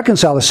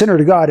reconcile a sinner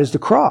to God is the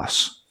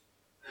cross,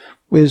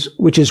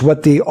 which is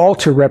what the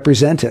altar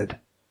represented.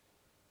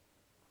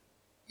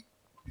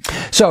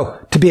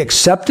 So, to be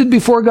accepted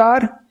before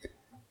God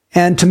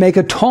and to make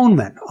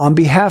atonement on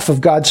behalf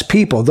of God's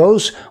people,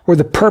 those were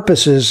the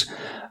purposes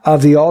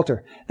of the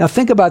altar. Now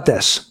think about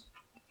this.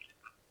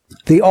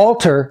 The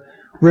altar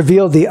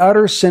revealed the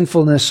utter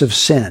sinfulness of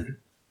sin.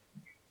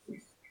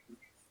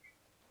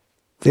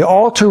 The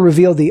altar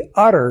revealed the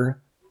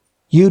utter,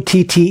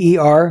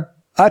 U-T-T-E-R,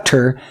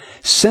 utter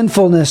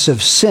sinfulness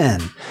of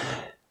sin.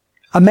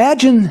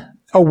 Imagine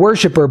a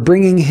worshiper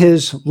bringing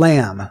his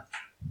lamb.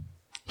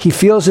 He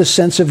feels a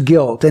sense of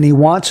guilt and he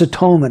wants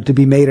atonement to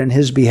be made on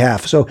his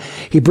behalf. So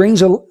he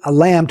brings a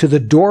lamb to the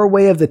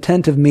doorway of the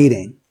tent of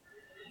meeting.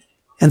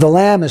 And the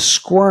lamb is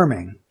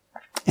squirming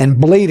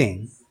and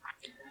bleeding.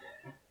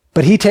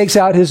 But he takes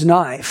out his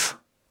knife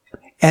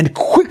and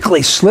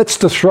quickly slits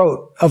the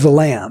throat of the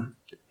lamb.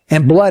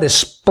 And blood is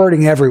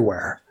spurting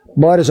everywhere.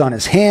 Blood is on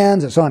his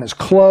hands, it's on his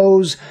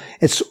clothes,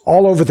 it's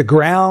all over the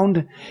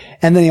ground.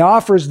 And then he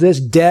offers this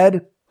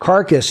dead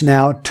carcass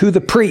now to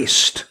the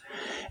priest.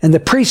 And the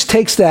priest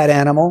takes that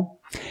animal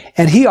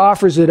and he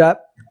offers it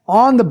up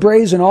on the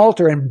brazen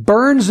altar and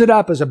burns it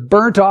up as a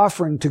burnt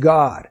offering to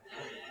God.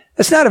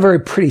 It's not a very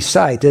pretty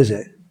sight, is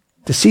it?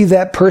 To see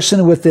that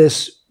person with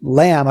this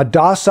lamb, a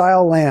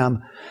docile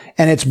lamb,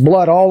 and its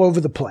blood all over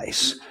the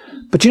place.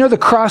 But you know, the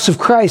cross of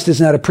Christ is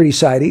not a pretty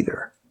sight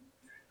either.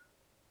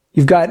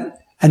 You've got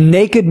a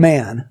naked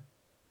man,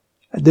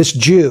 this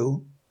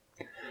Jew,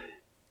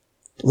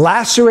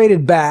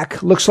 lacerated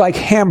back, looks like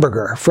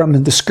hamburger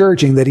from the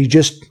scourging that he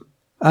just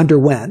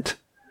underwent.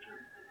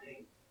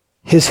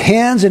 His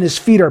hands and his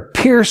feet are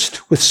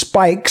pierced with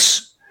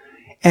spikes,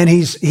 and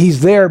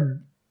he's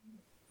there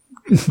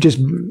just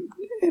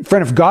in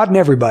front of God and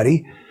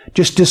everybody,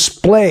 just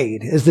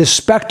displayed as this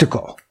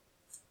spectacle.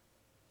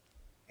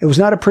 It was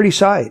not a pretty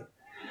sight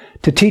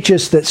to teach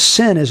us that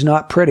sin is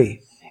not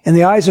pretty. In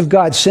the eyes of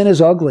God, sin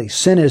is ugly.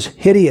 Sin is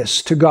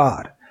hideous to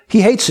God.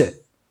 He hates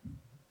it.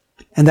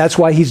 And that's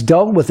why he's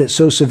dealt with it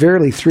so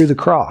severely through the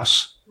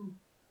cross.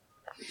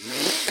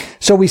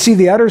 So we see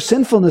the utter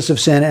sinfulness of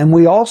sin, and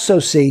we also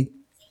see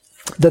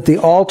that the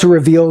altar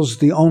reveals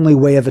the only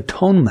way of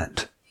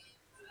atonement.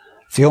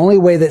 The only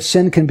way that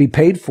sin can be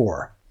paid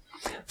for.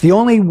 The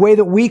only way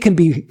that we can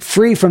be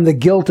free from the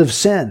guilt of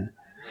sin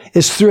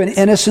is through an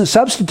innocent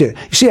substitute.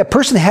 You see, a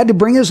person had to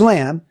bring his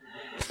lamb,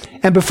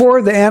 and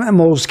before the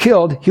animal was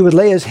killed, he would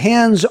lay his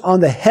hands on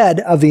the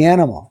head of the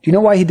animal. Do you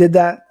know why he did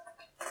that?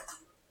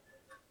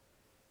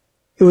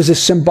 It was a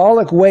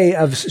symbolic way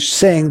of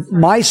saying,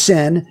 my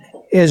sin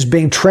is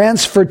being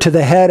transferred to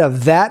the head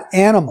of that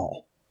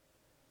animal.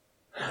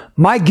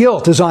 My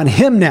guilt is on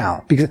him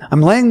now, because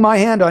I'm laying my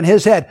hand on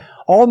his head.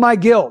 All my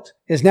guilt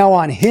is now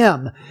on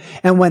him.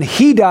 And when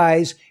he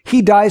dies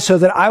so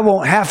that I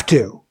won't have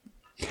to.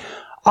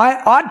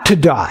 I ought to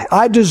die.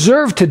 I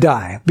deserve to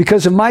die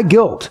because of my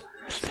guilt.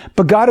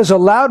 But God has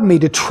allowed me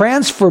to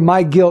transfer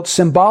my guilt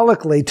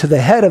symbolically to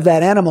the head of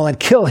that animal and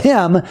kill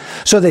him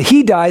so that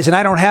he dies and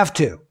I don't have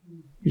to.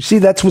 You see,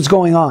 that's what's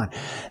going on.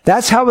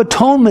 That's how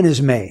atonement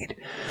is made.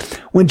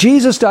 When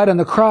Jesus died on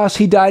the cross,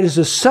 he died as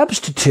a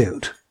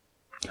substitute.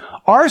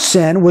 Our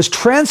sin was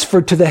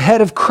transferred to the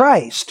head of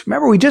Christ.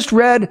 Remember, we just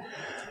read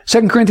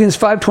 2 Corinthians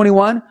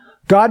 5:21.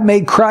 God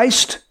made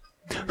Christ,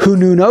 who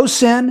knew no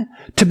sin,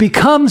 to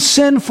become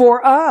sin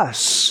for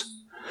us,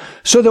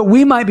 so that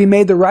we might be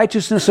made the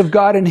righteousness of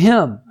God in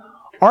him.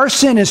 Our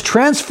sin is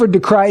transferred to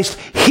Christ.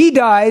 He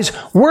dies.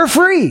 We're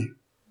free.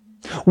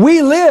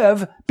 We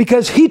live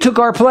because he took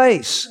our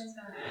place.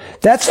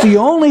 That's the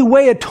only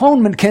way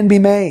atonement can be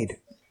made.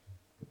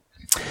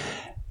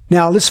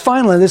 Now, let's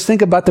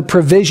think about the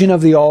provision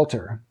of the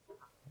altar.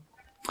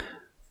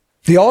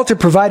 The altar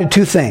provided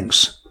two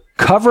things: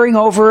 covering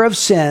over of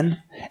sin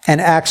and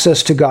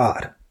access to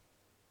God.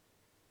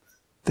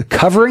 The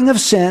covering of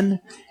sin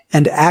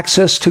and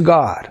access to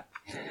God.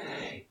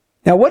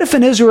 Now, what if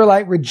an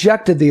Israelite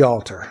rejected the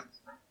altar?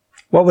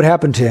 What would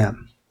happen to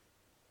him?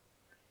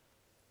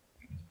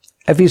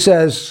 If he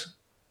says,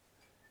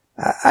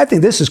 I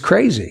think this is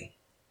crazy.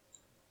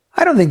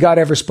 I don't think God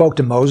ever spoke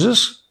to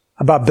Moses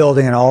about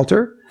building an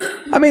altar.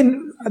 I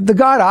mean, the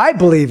God I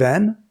believe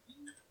in,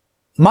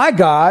 my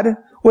God,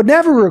 would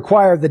never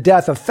require the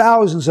death of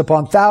thousands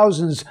upon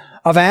thousands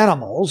of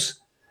animals.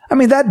 I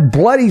mean, that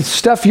bloody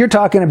stuff you're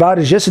talking about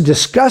is just a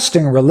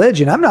disgusting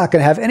religion. I'm not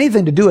going to have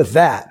anything to do with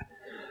that.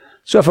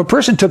 So if a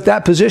person took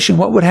that position,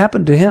 what would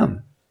happen to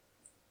him?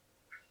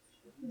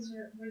 He's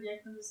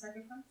rejected the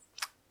sacrifice?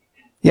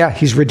 Yeah,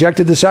 he's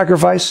rejected the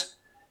sacrifice.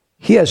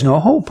 He has no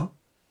hope.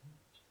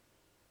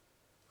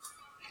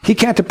 He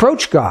can't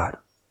approach God.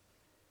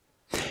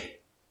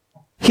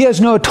 He has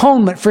no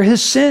atonement for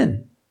his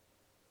sin.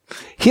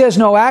 He has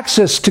no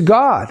access to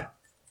God.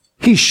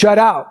 He's shut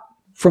out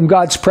from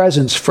God's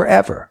presence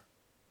forever.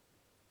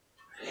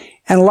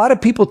 And a lot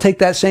of people take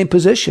that same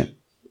position.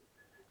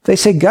 They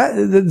say, God,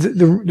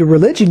 the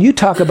religion you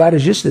talk about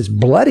is just this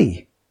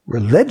bloody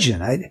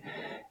religion.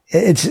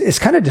 It's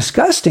kind of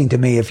disgusting to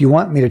me, if you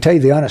want me to tell you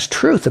the honest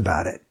truth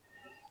about it.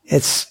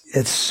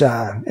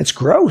 It's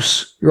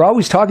gross. You're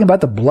always talking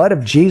about the blood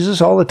of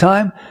Jesus all the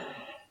time.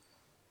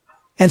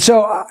 And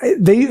so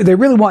they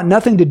really want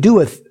nothing to do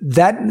with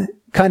that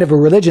kind of a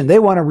religion. They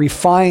want a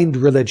refined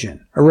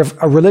religion, a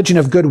religion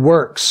of good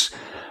works,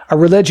 a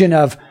religion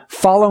of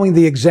following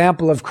the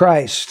example of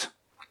Christ.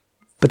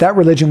 But that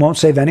religion won't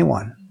save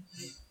anyone.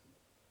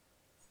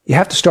 You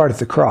have to start at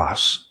the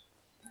cross.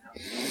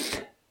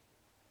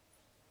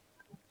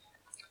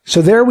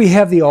 So there we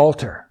have the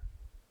altar.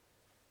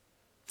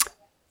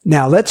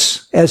 Now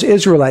let's, as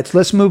Israelites,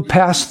 let's move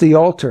past the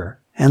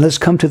altar and let's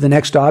come to the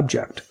next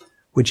object,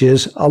 which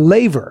is a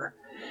laver.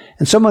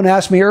 And someone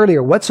asked me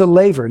earlier, what's a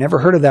laver? Never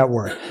heard of that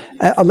word.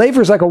 A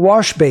laver is like a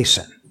wash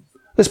basin.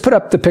 Let's put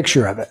up the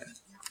picture of it.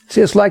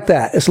 See, it's like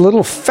that. It's a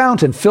little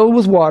fountain filled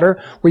with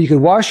water where you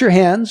can wash your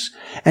hands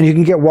and you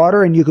can get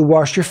water and you can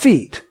wash your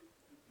feet.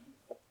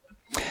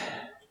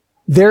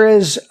 There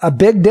is a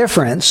big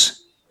difference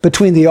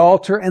between the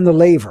altar and the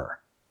laver.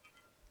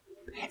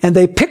 And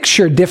they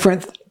picture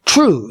different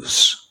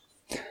truths.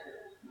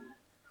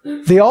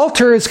 The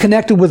altar is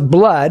connected with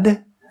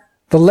blood.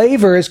 The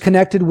laver is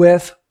connected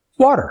with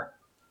water.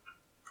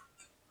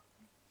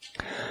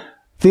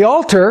 The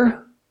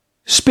altar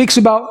speaks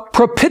about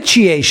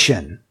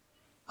propitiation.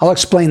 I'll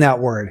explain that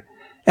word.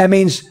 That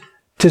means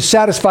to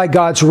satisfy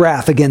God's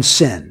wrath against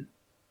sin.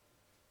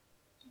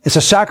 It's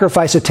a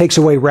sacrifice that takes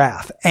away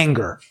wrath,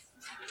 anger.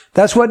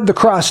 That's what the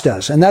cross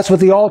does, and that's what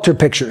the altar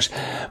pictures.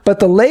 But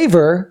the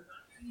laver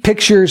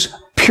pictures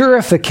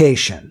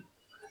purification.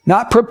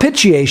 Not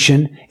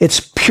propitiation, it's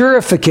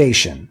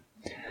purification.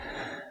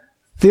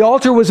 The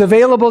altar was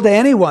available to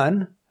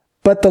anyone,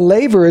 but the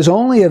laver is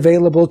only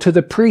available to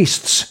the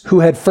priests who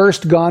had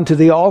first gone to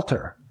the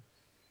altar.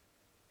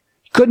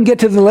 You couldn't get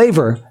to the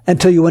laver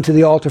until you went to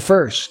the altar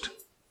first.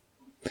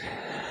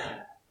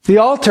 The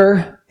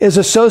altar is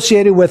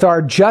associated with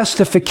our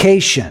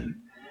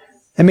justification.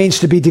 It means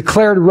to be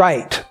declared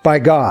right by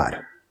God,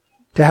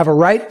 to have a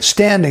right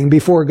standing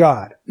before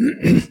God.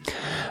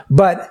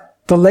 But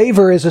the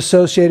laver is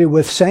associated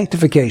with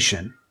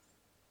sanctification.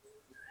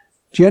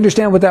 Do you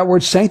understand what that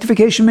word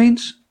sanctification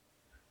means?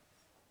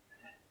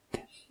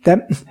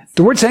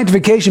 The word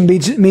sanctification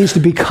means to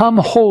become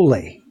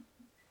holy.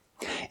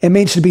 It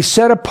means to be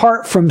set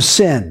apart from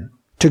sin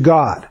to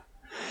God.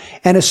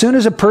 And as soon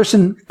as a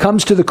person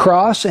comes to the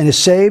cross and is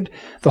saved,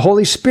 the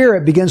Holy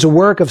Spirit begins a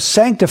work of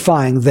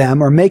sanctifying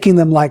them or making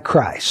them like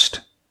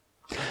Christ.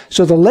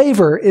 So the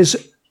laver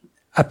is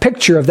a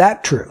picture of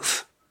that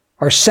truth,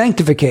 or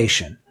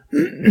sanctification.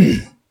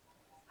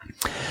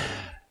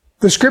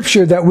 The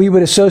scripture that we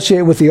would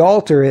associate with the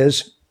altar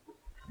is,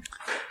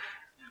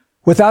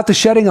 without the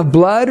shedding of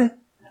blood,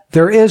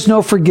 there is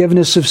no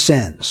forgiveness of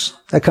sins.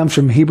 That comes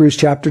from Hebrews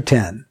chapter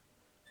 10.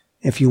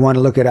 If you want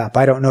to look it up.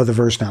 I don't know the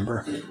verse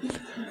number.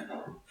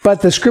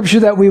 But the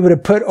scripture that we would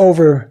have put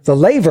over the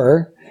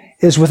laver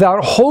is,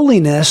 without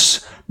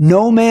holiness,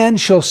 no man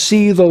shall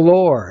see the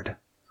Lord.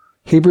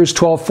 Hebrews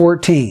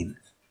 12:14.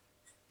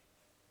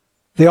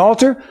 The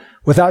altar,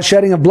 without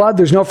shedding of blood,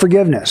 there's no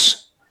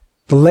forgiveness.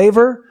 The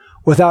laver,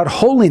 without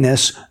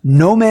holiness,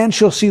 no man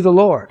shall see the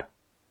Lord.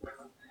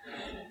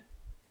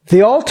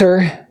 The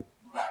altar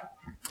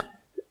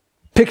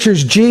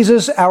pictures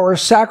Jesus, our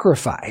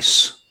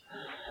sacrifice.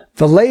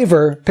 The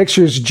laver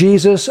pictures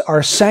Jesus,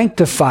 our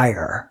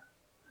sanctifier.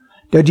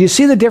 Now, do you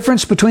see the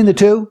difference between the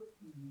two?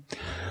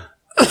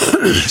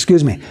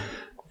 Excuse me.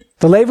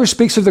 The laver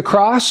speaks of the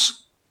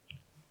cross,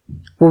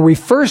 where we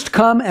first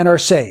come and are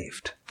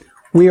saved.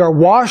 We are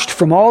washed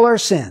from all our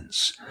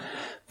sins.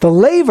 The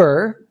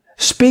laver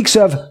speaks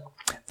of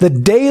the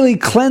daily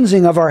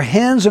cleansing of our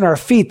hands and our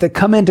feet that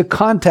come into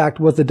contact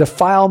with the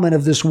defilement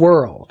of this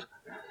world.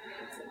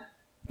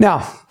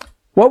 Now,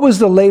 what was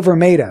the laver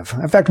made of?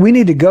 In fact, we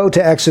need to go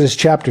to Exodus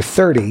chapter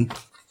 30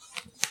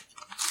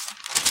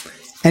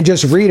 and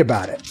just read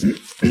about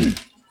it.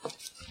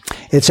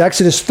 It's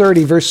Exodus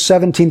 30, verse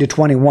 17 to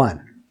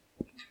 21.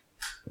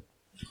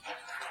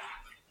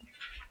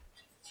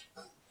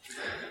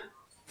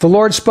 The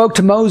Lord spoke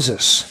to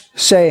Moses,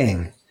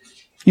 saying,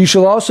 "You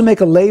shall also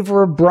make a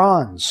laver of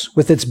bronze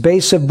with its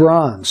base of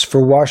bronze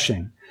for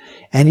washing,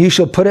 and you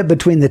shall put it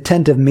between the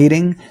tent of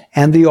meeting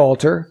and the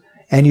altar,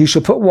 and you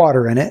shall put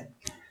water in it.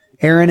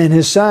 Aaron and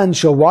his sons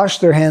shall wash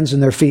their hands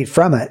and their feet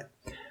from it.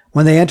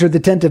 When they enter the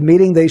tent of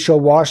meeting, they shall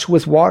wash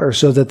with water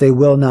so that they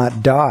will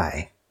not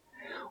die.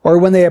 Or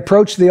when they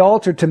approach the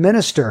altar to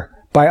minister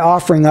by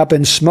offering up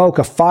in smoke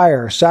a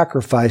fire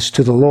sacrifice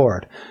to the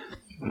Lord.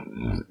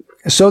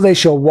 So they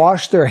shall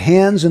wash their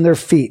hands and their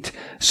feet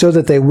so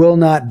that they will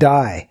not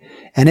die.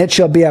 And it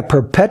shall be a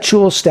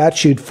perpetual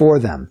statute for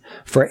them,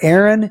 for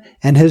Aaron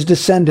and his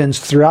descendants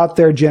throughout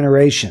their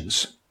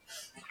generations."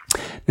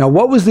 Now,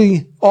 what was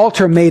the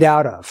altar made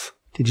out of?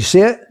 Did you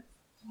see it?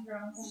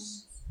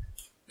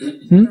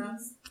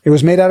 It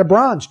was made out of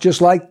bronze,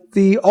 just like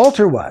the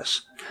altar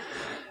was.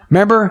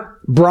 Remember,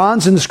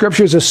 bronze in the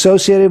scripture is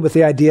associated with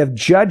the idea of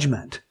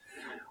judgment.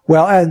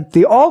 Well, at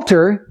the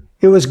altar,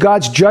 it was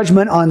God's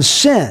judgment on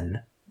sin.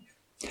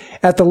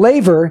 At the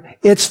laver,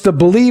 it's the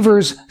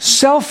believer's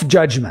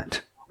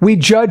self-judgment. We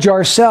judge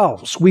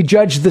ourselves. We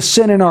judge the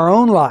sin in our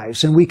own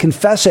lives, and we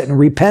confess it and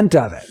repent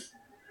of it.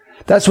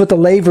 That's what the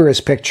laver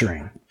is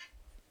picturing.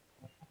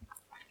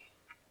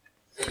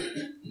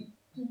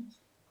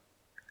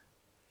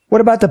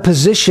 What about the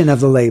position of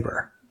the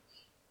laver?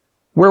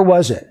 Where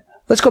was it?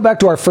 Let's go back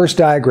to our first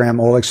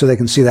diagram, Oleg, so they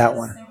can see that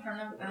one. In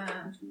front of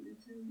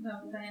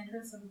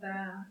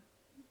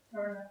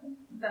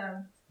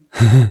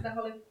The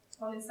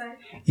holy side?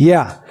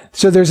 Yeah.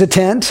 So there's a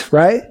tent,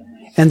 right?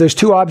 And there's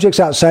two objects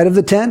outside of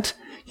the tent.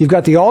 You've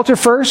got the altar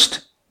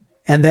first,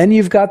 and then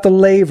you've got the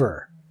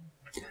laver.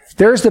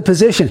 There's the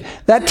position.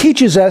 That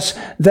teaches us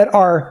that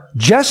our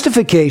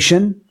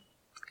justification,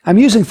 I'm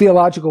using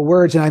theological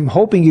words, and I'm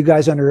hoping you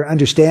guys are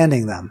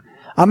understanding them.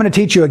 I'm going to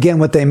teach you again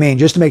what they mean,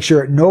 just to make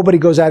sure nobody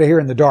goes out of here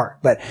in the dark.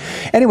 But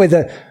anyway,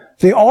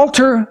 the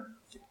altar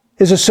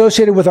is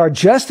associated with our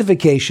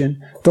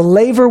justification, the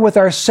laver with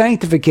our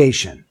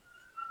sanctification.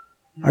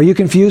 Are you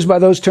confused by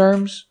those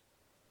terms?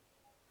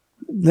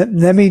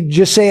 Let me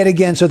just say it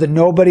again so that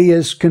nobody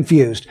is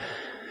confused.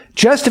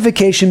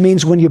 Justification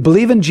means when you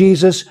believe in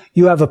Jesus,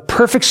 you have a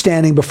perfect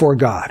standing before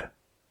God.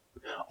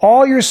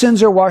 All your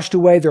sins are washed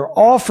away. They're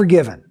all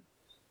forgiven.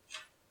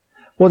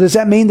 Well, does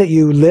that mean that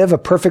you live a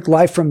perfect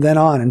life from then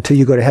on until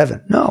you go to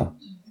heaven? No.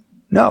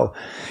 No.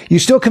 You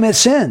still commit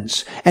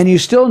sins, and you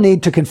still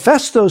need to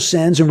confess those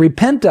sins and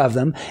repent of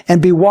them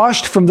and be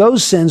washed from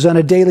those sins on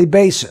a daily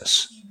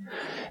basis.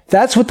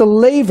 That's what the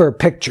laver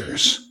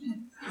pictures.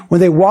 When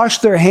they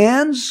washed their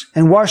hands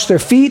and washed their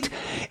feet,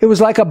 it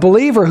was like a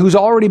believer who's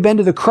already been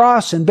to the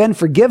cross and been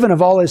forgiven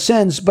of all his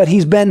sins, but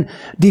he's been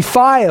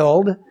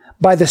defiled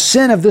by the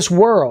sin of this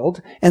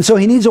world, and so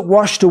he needs it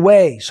washed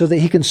away so that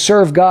he can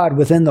serve God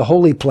within the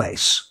holy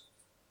place.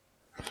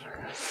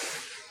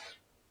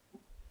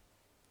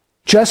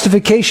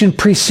 Justification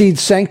precedes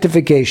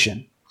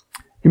sanctification.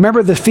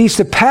 Remember, the Feast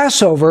of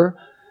Passover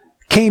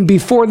came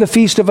before the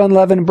Feast of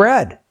Unleavened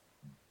Bread.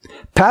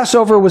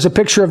 Passover was a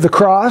picture of the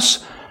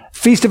cross.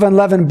 Feast of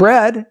Unleavened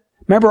Bread,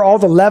 remember all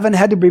the leaven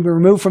had to be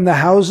removed from the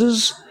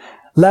houses?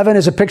 Leaven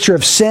is a picture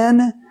of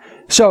sin.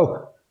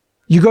 So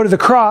you go to the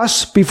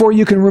cross before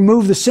you can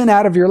remove the sin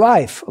out of your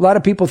life. A lot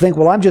of people think,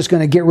 well, I'm just going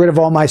to get rid of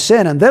all my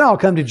sin and then I'll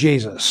come to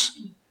Jesus.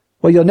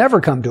 Well, you'll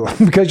never come to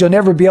him because you'll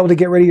never be able to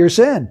get rid of your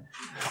sin.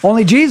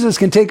 Only Jesus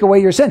can take away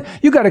your sin.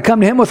 You got to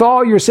come to him with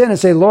all your sin and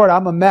say, Lord,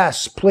 I'm a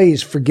mess.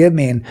 Please forgive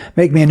me and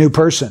make me a new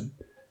person.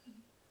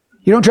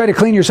 You don't try to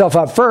clean yourself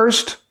up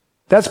first.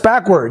 That's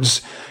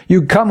backwards.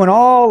 You come in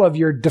all of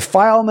your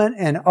defilement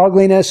and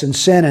ugliness and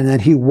sin, and then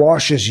he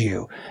washes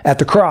you at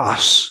the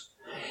cross.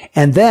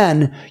 And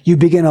then you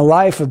begin a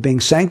life of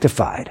being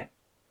sanctified.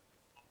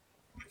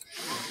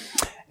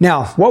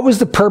 Now, what was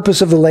the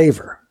purpose of the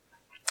laver?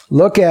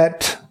 Look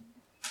at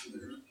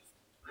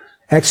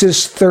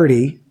Exodus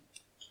 30,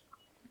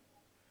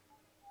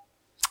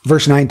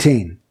 verse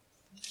 19.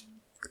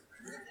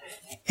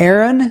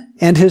 Aaron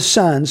and his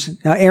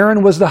sons, now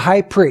Aaron was the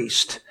high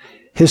priest.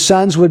 His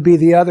sons would be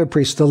the other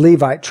priests, the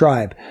Levite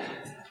tribe.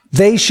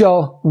 They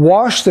shall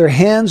wash their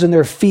hands and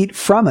their feet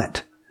from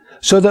it,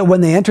 so that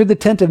when they entered the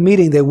tent of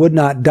meeting, they would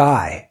not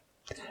die.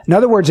 In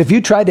other words, if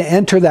you tried to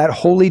enter that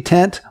holy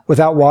tent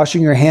without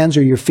washing your hands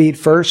or your feet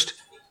first,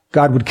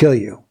 God would kill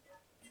you.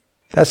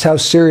 That's how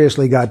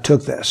seriously God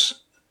took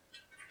this.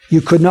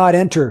 You could not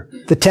enter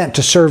the tent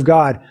to serve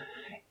God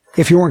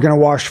if you weren't going to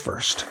wash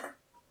first.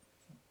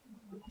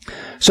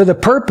 So the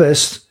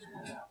purpose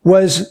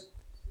was,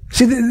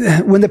 see,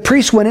 when the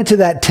priest went into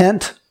that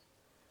tent,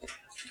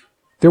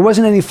 there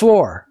wasn't any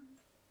floor.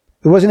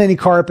 There wasn't any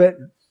carpet.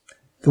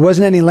 There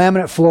wasn't any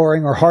laminate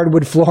flooring or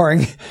hardwood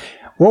flooring.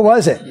 What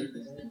was it?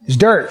 It was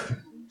dirt.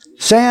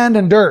 Sand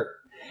and dirt.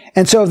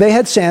 And so they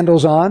had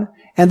sandals on,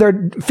 and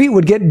their feet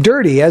would get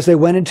dirty as they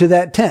went into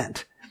that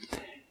tent.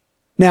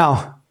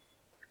 Now,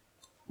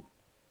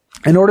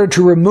 in order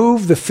to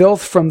remove the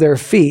filth from their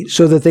feet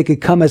so that they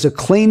could come as a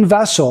clean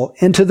vessel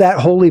into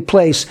that holy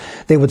place,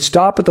 they would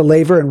stop at the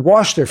laver and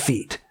wash their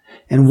feet.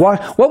 And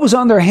what was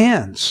on their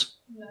hands?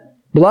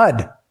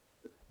 Blood.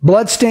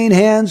 Blood-stained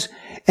hands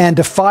and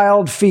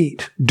defiled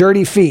feet,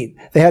 dirty feet.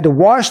 They had to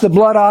wash the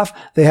blood off.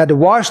 They had to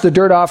wash the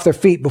dirt off their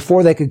feet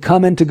before they could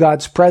come into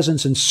God's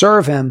presence and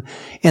serve him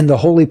in the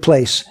holy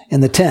place,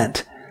 in the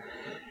tent.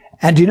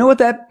 And do you know what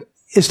that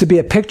is to be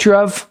a picture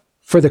of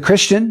for the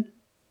Christian?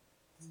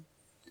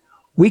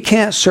 We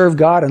can't serve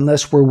God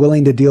unless we're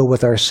willing to deal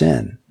with our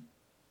sin.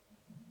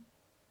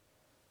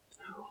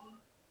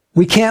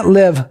 We can't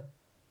live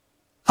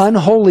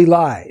unholy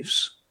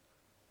lives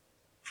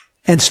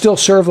and still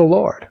serve the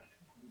Lord.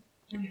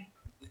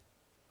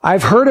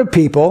 I've heard of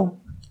people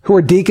who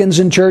are deacons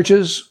in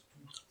churches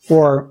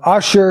or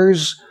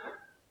ushers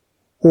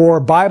or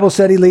Bible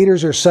study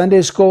leaders or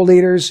Sunday school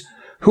leaders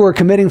who are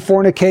committing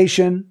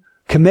fornication,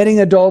 committing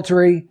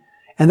adultery,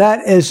 and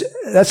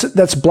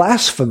that's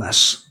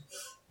blasphemous.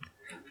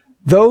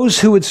 Those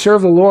who would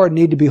serve the Lord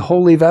need to be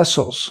holy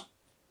vessels.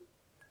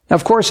 Now,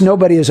 of course,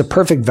 nobody is a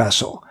perfect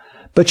vessel,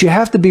 but you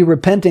have to be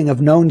repenting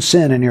of known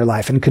sin in your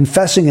life and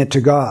confessing it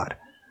to God.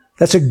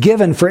 That's a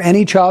given for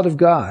any child of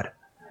God.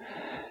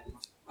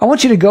 I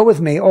want you to go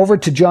with me over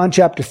to John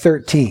chapter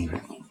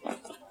 13.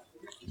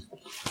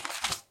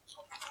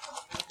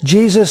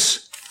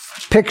 Jesus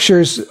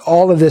pictures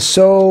all of this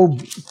so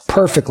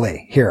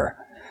perfectly here.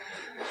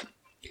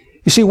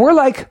 You see, we're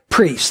like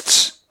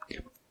priests.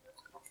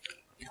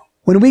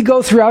 When we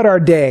go throughout our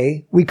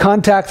day, we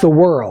contact the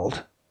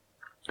world.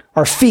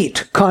 Our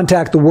feet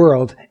contact the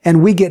world,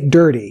 and we get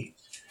dirty.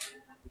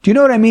 Do you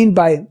know what I mean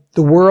by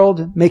the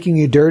world making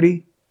you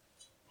dirty?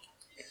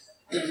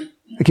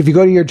 Like if you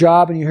go to your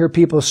job and you hear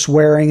people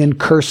swearing and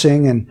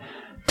cursing and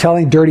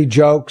telling dirty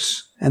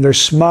jokes, and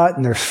there's smut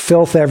and there's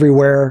filth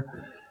everywhere.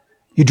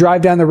 You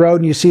drive down the road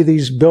and you see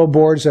these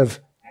billboards of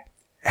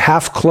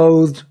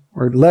half-clothed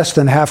or less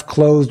than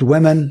half-clothed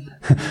women.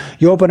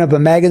 You open up a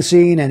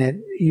magazine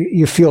and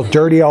you feel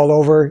dirty all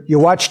over. You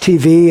watch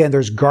TV and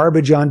there's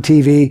garbage on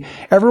TV.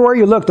 Everywhere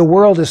you look, the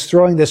world is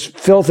throwing this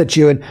filth at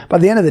you. And by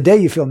the end of the day,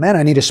 you feel, man,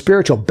 I need a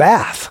spiritual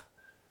bath.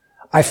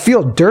 I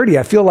feel dirty.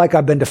 I feel like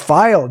I've been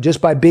defiled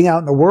just by being out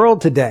in the world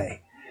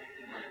today.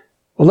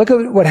 Well, look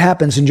at what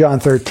happens in John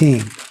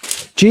 13.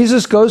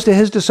 Jesus goes to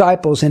his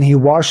disciples and he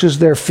washes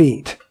their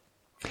feet.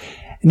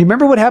 And you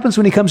remember what happens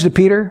when he comes to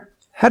Peter?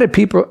 How did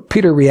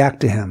Peter react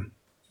to him?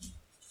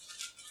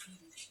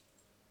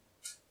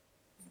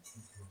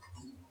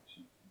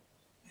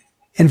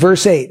 In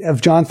verse 8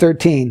 of John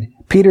 13,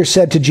 Peter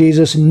said to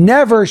Jesus,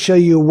 "Never shall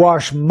you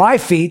wash my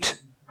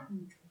feet."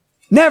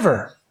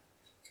 Never.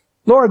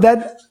 Lord,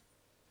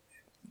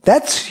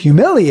 that's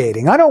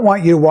humiliating. I don't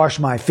want you to wash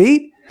my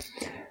feet.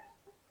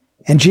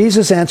 And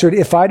Jesus answered,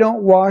 "If I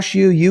don't wash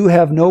you, you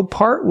have no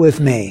part with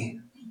me."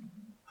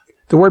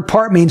 The word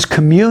part means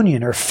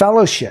communion or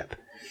fellowship.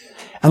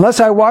 Unless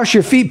I wash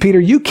your feet, Peter,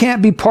 you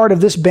can't be part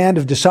of this band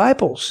of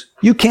disciples.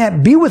 You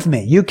can't be with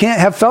me. You can't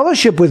have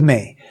fellowship with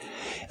me.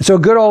 And so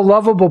good old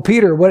lovable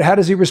Peter, how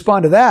does he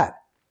respond to that?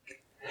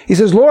 He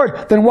says,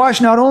 "Lord, then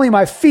wash not only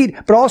my feet,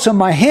 but also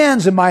my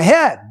hands and my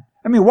head.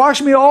 I mean,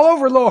 wash me all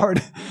over,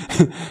 Lord."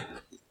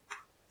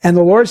 And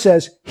the Lord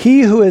says,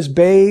 "He who is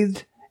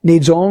bathed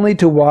needs only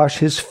to wash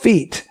his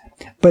feet,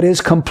 but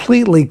is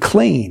completely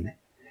clean.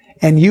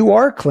 And you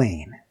are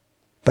clean,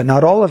 but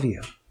not all of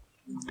you."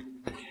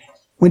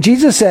 When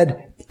Jesus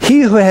said,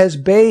 "He who has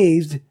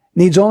bathed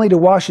needs only to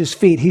wash his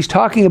feet," he's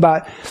talking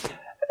about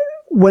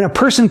when a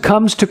person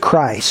comes to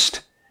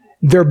Christ,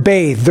 they're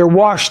bathed, they're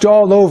washed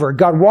all over.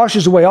 God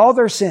washes away all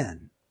their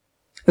sin.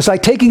 It's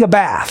like taking a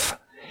bath,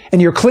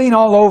 and you're clean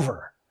all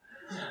over.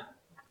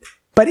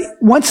 But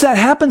once that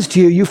happens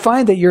to you, you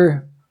find that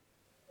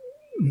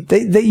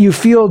you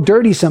feel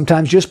dirty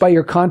sometimes just by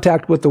your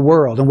contact with the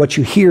world and what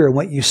you hear and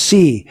what you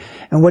see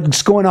and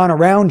what's going on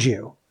around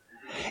you.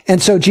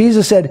 And so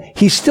Jesus said,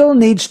 he still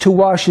needs to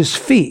wash his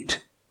feet.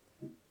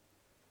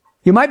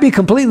 You might be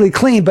completely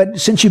clean, but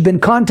since you've been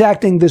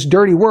contacting this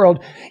dirty world,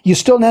 you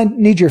still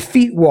need your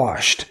feet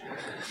washed.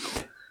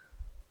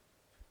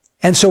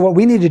 And so what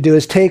we need to do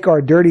is take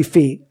our dirty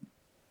feet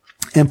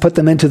and put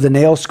them into the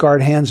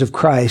nail-scarred hands of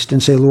Christ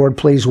and say, "Lord,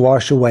 please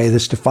wash away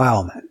this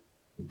defilement.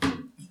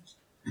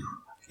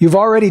 You've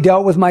already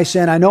dealt with my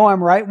sin. I know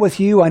I'm right with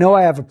you. I know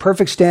I have a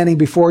perfect standing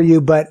before you,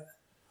 but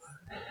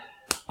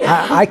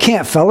I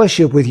can't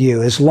fellowship with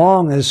you as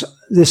long as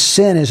this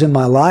sin is in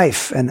my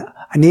life, and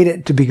I need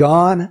it to be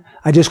gone.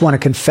 I just want to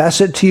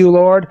confess it to you,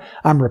 Lord.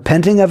 I'm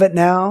repenting of it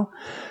now."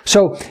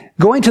 So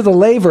going to the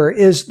laver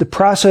is the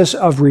process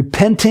of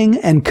repenting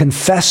and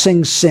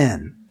confessing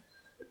sin.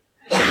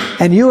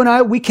 And you and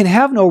I, we can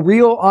have no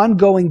real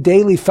ongoing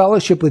daily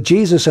fellowship with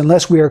Jesus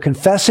unless we are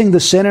confessing the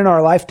sin in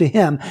our life to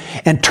him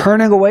and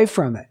turning away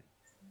from it.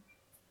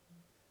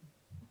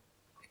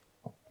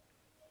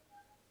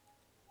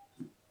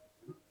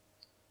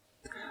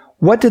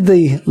 What did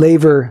the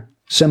laver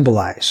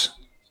symbolize?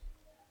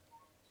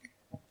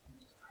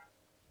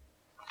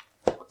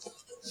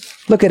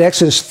 Look at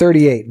Exodus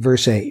 38,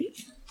 verse 8.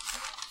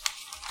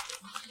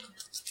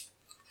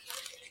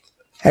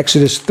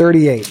 Exodus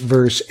 38,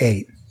 verse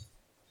 8.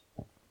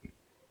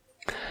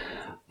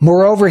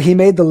 "Moreover, he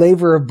made the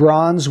laver of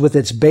bronze with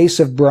its base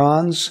of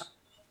bronze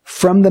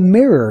from the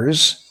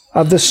mirrors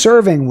of the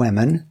serving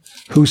women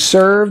who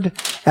served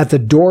at the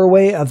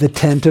doorway of the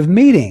tent of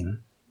meeting."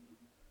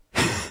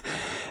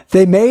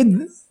 They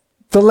made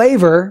the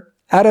laver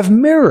out of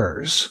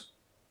mirrors.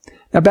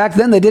 Now, back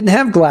then, they didn't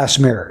have glass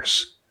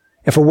mirrors.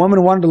 If a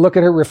woman wanted to look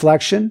at her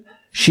reflection,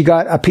 she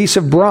got a piece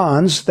of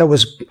bronze that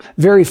was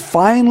very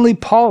finely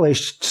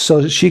polished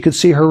so that she could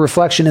see her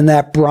reflection in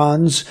that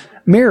bronze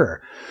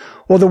mirror.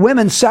 Well, the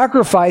women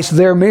sacrificed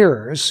their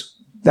mirrors.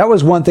 That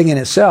was one thing in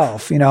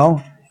itself, you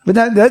know. But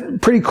that's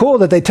pretty cool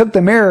that they took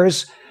the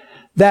mirrors,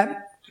 that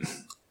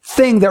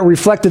thing that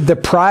reflected the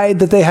pride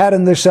that they had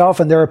in themselves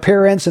and their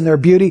appearance and their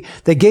beauty.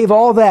 They gave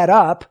all that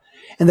up,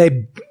 and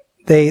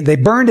they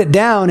burned it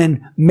down and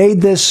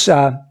made this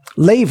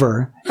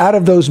laver out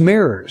of those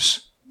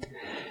mirrors.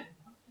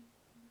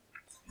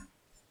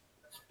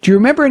 Do you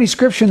remember any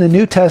scripture in the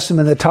New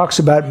Testament that talks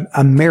about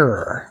a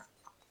mirror?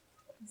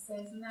 It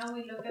says, "Now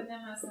we look at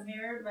them as a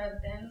mirror,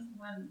 but then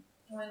when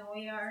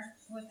we are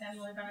with them,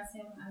 we're going to see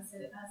them as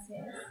it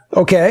is."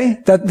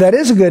 Okay, that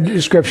is a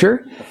good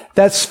scripture.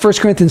 That's 1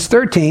 Corinthians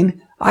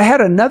 13. I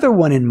had another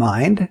one in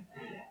mind.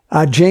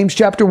 James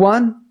chapter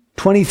 1,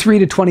 23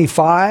 to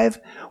 25,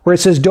 where it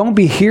says, "Don't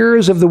be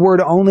hearers of the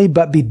word only,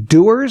 but be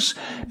doers.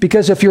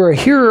 Because if you're a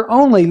hearer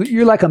only,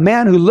 you're like a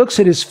man who looks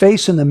at his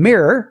face in the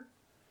mirror,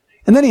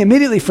 and then he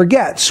immediately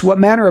forgets what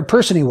manner of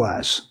person he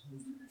was.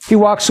 He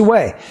walks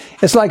away.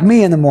 It's like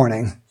me in the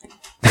morning.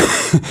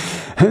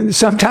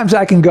 Sometimes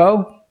I can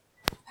go,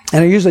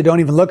 and I usually don't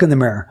even look in the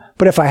mirror.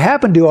 But if I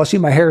happen to, I'll see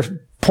my hair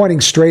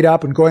pointing straight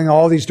up and going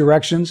all these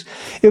directions.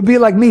 It would be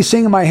like me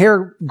seeing my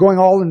hair going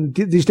all in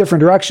these different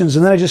directions,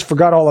 and then I just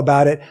forgot all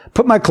about it,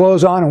 put my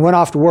clothes on, and went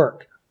off to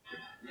work.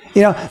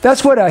 You know,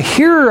 that's what a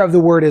hearer of the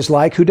word is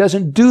like who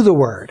doesn't do the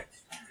word.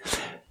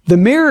 The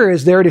mirror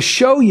is there to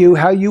show you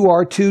how you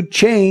are to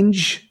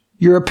change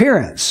your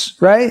appearance,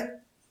 right?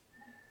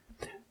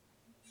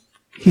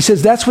 He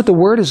says that's what the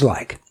Word is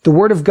like. The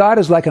Word of God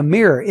is like a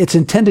mirror. It's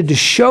intended to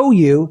show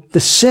you the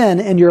sin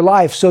in your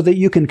life so that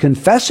you can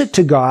confess it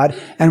to God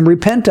and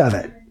repent of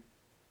it.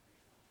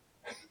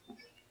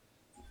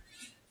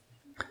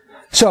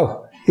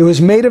 So, it was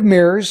made of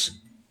mirrors.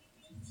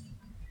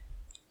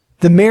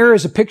 The mirror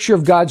is a picture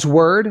of God's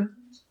Word.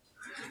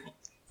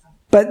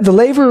 But the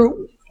laver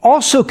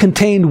also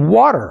contained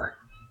water.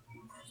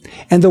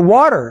 And the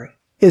water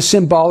is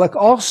symbolic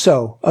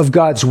also of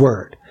God's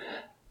Word.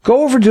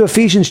 Go over to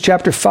Ephesians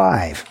chapter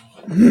 5.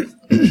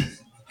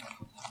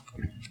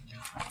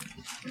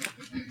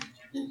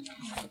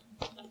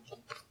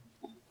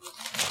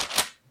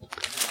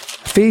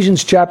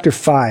 Ephesians chapter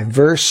 5,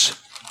 verse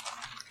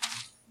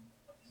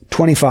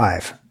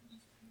 25.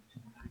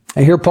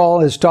 And here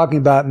Paul is talking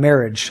about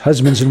marriage,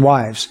 husbands and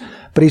wives.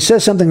 But he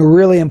says something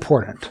really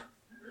important.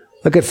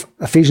 Look at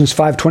Ephesians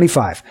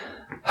 5:25.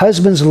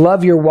 Husbands,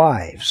 love your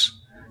wives,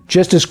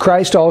 just as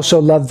Christ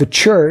also loved the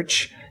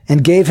church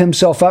and gave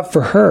himself up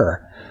for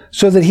her,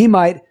 so that he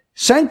might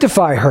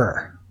sanctify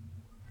her,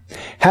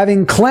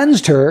 having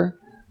cleansed her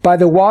by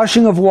the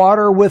washing of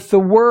water with the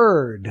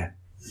word.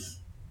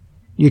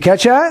 You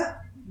catch that?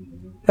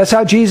 That's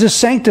how Jesus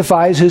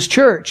sanctifies his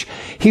church.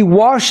 He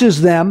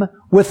washes them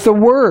with the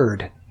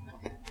word,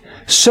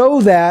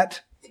 so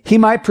that he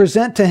might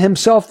present to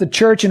himself the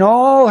church in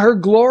all her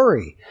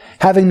glory,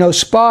 having no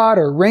spot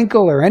or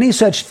wrinkle or any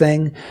such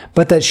thing,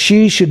 but that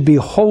she should be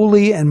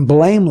holy and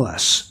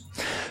blameless.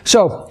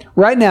 So,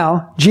 right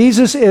now,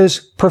 Jesus is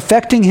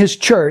perfecting his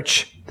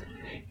church.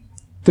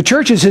 The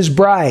church is his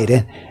bride,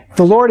 and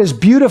the Lord is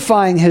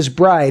beautifying his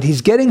bride.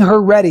 He's getting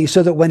her ready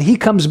so that when he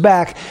comes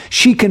back,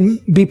 she can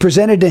be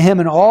presented to him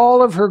in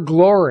all of her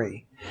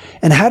glory.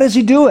 And how does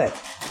he do it?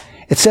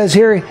 It says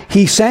here,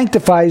 he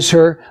sanctifies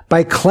her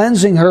by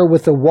cleansing her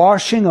with the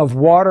washing of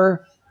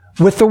water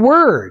with the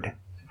Word.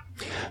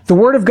 The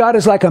Word of God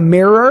is like a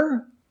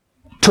mirror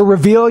to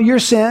reveal your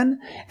sin,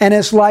 and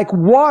it's like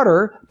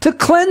water to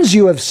cleanse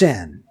you of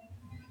sin.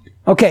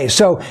 Okay,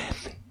 so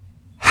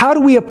how do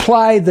we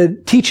apply the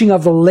teaching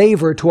of the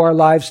laver to our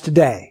lives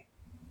today?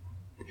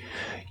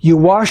 You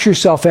wash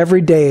yourself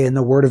every day in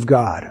the Word of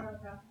God.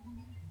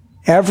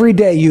 Every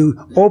day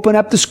you open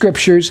up the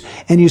Scriptures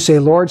and you say,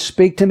 Lord,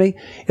 speak to me.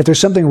 If there's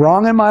something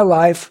wrong in my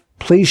life,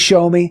 please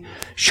show me.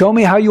 Show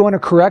me how you want to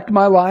correct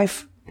my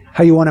life,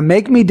 how you want to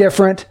make me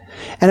different.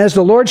 And as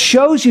the Lord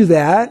shows you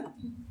that,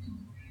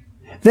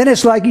 then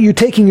it's like you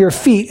taking your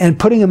feet and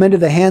putting them into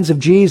the hands of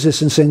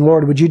Jesus and saying,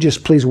 Lord, would you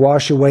just please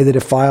wash away the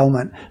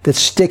defilement that's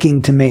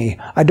sticking to me?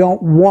 I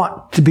don't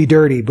want to be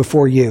dirty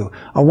before you.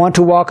 I want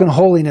to walk in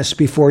holiness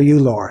before you,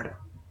 Lord.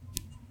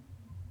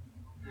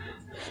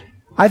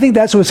 I think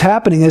that's what's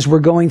happening as we're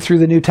going through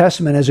the New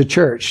Testament as a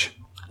church.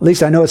 At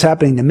least I know it's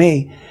happening to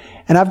me.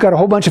 And I've got a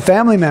whole bunch of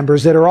family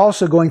members that are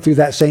also going through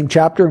that same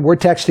chapter, and we're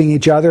texting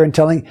each other and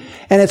and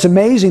it's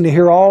amazing to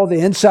hear all the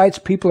insights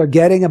people are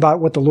getting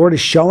about what the Lord is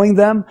showing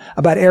them,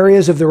 about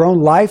areas of their own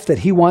life that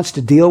he wants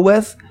to deal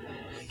with.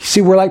 You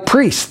see, we're like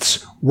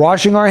priests,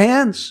 washing our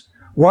hands,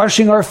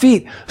 washing our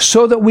feet,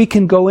 so that we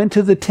can go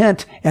into the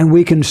tent and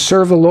we can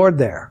serve the Lord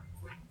there.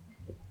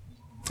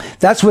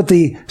 That's what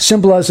the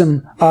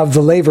symbolism of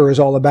the laver is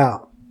all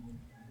about.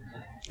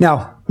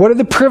 Now, what are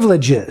the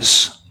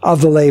privileges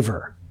of the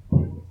laver?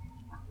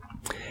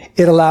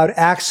 It allowed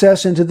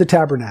access into the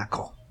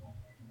tabernacle.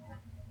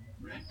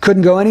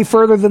 Couldn't go any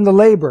further than the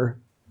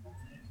laver.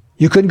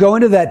 You couldn't go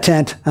into that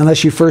tent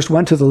unless you first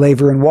went to the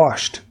laver and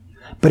washed.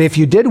 But if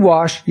you did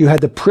wash, you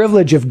had the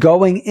privilege of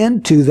going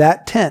into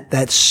that tent,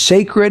 that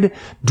sacred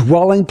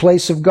dwelling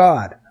place of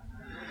God.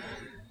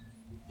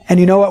 And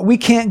you know what? We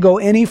can't go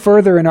any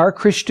further in our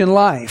Christian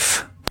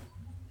life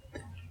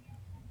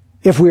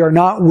if we are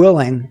not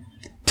willing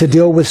to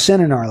deal with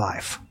sin in our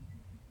life.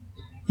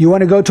 You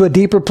want to go to a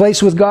deeper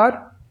place with God?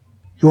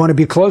 You want to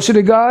be closer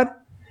to God?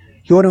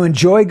 You want to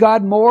enjoy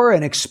God more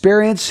and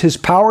experience his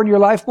power in your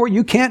life more?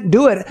 You can't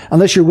do it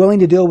unless you're willing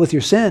to deal with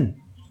your sin.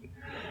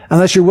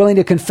 Unless you're willing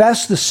to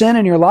confess the sin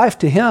in your life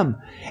to him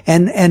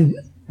and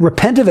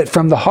repent of it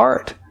from the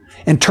heart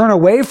and turn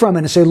away from it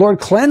and say, Lord,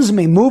 cleanse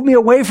me, move me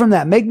away from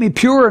that, make me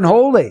pure and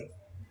holy.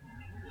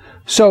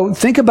 So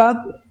think about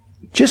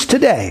just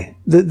today,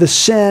 the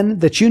sin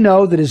that you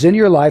know that is in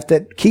your life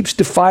that keeps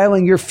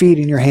defiling your feet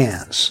and your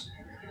hands.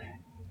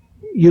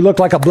 You look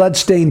like a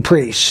bloodstained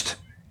priest.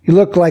 You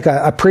look like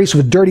a priest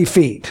with dirty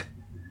feet.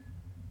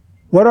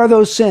 What are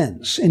those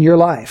sins in your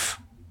life?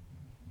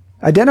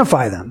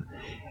 Identify them.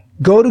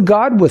 Go to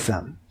God with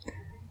them.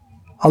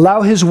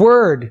 Allow his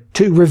word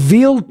to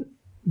reveal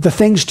the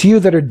things to you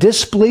that are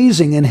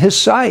displeasing in His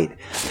sight.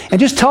 And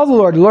just tell the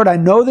Lord, Lord, I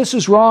know this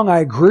is wrong. I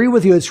agree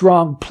with you. It's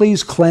wrong.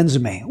 Please cleanse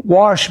me,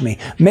 wash me,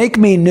 make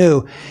me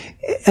new,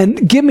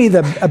 and give me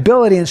the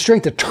ability and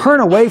strength to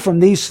turn away from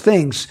these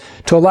things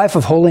to a life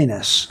of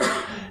holiness.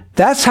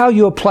 That's how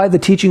you apply the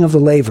teaching of the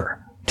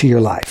laver to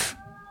your life.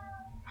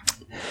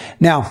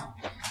 Now,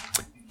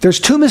 there's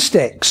two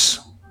mistakes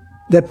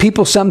that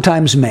people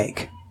sometimes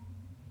make.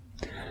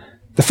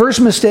 The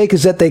first mistake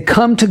is that they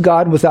come to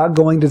God without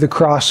going to the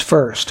cross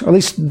first, or at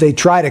least they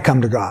try to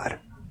come to God.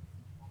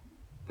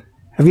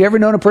 Have you ever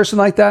known a person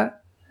like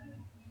that?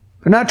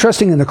 They're not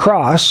trusting in the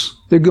cross.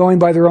 They're going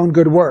by their own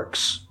good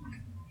works.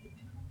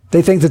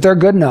 They think that they're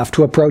good enough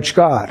to approach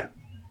God.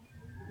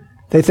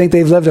 They think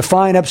they've lived a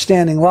fine,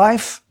 upstanding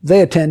life.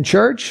 They attend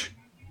church.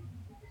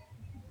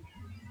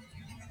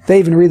 They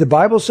even read the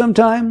Bible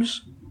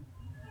sometimes.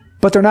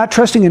 But they're not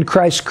trusting in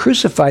Christ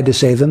crucified to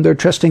save them. They're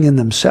trusting in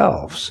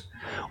themselves.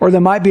 Or there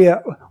might be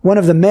one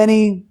of the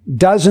many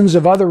dozens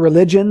of other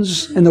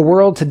religions in the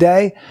world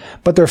today,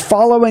 but they're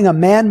following a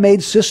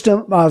man-made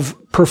system of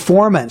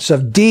performance,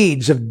 of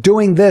deeds, of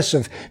doing this,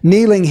 of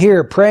kneeling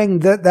here, praying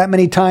that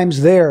many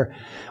times there.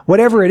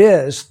 Whatever it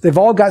is, they've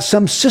all got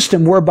some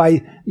system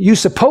whereby you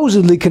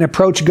supposedly can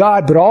approach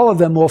God, but all of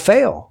them will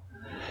fail.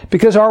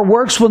 Because our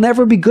works will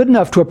never be good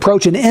enough to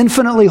approach an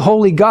infinitely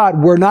holy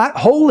God. We're not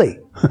holy.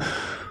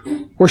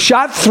 We're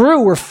shot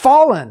through. We're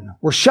fallen.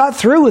 We're shot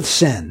through with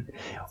sin.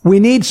 We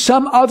need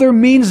some other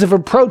means of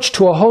approach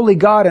to a holy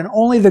God, and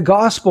only the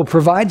gospel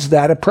provides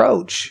that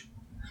approach.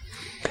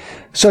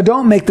 So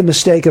don't make the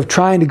mistake of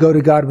trying to go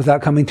to God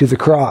without coming to the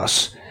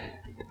cross.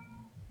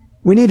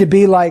 We need to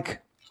be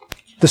like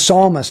the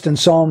psalmist in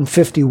Psalm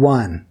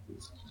 51.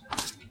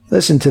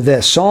 Listen to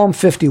this, Psalm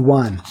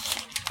 51.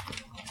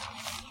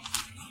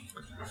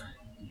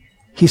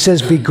 He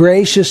says, "Be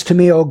gracious to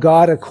me, O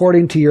God,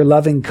 according to your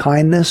loving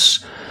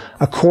kindness.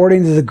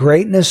 According to the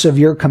greatness of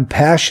your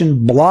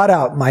compassion, blot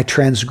out my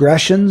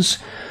transgressions.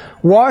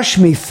 Wash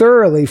me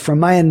thoroughly from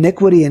my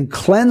iniquity and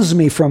cleanse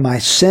me from my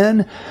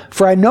sin.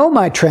 For I know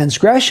my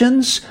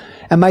transgressions,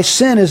 and my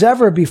sin is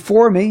ever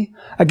before me.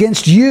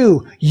 Against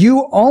you,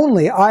 you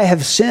only, I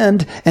have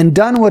sinned and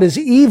done what is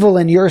evil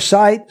in your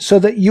sight, so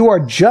that you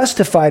are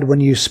justified when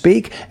you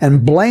speak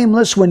and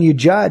blameless when you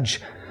judge.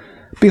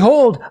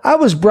 Behold, I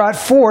was brought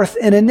forth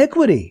in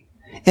iniquity,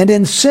 and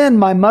in sin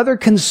my mother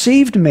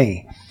conceived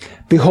me.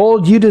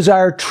 Behold, you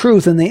desire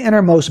truth in the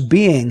innermost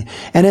being,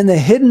 and in the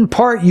hidden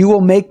part you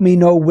will make me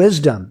know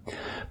wisdom.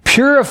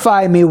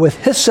 Purify me with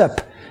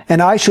hyssop,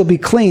 and I shall be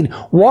clean.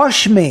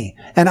 Wash me,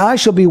 and I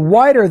shall be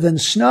whiter than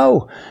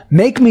snow.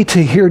 Make me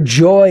to hear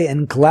joy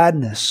and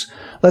gladness.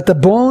 Let the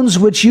bones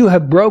which you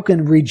have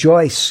broken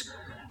rejoice.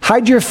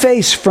 Hide your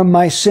face from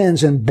my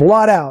sins and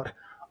blot out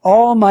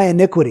all my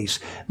iniquities."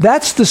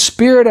 That's the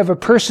spirit of a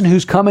person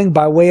who's coming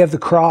by way of the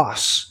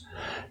cross.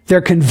 They're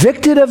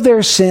convicted of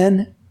their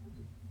sin.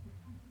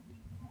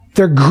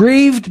 They're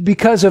grieved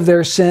because of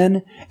their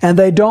sin, and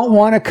they don't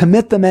want to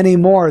commit them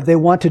anymore. They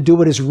want to do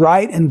what is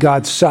right in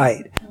God's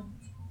sight.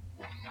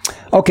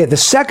 Okay, the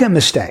second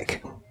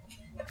mistake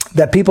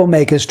that people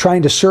make is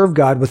trying to serve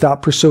God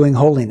without pursuing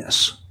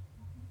holiness.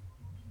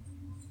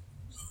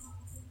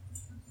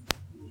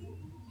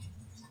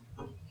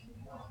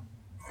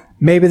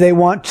 Maybe they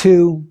want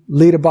to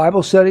lead a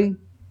Bible study,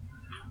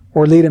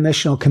 or lead a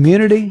missional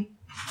community,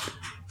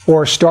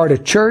 or start a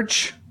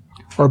church,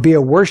 or be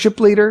a worship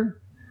leader,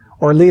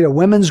 or lead a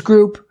women's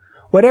group.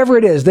 Whatever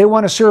it is, they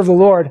want to serve the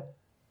Lord,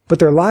 but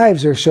their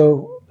lives are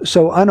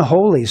so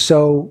unholy,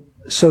 so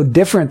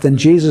different than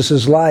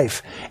Jesus'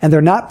 life. And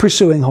they're not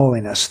pursuing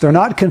holiness. They're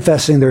not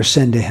confessing their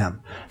sin to Him.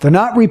 They're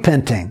not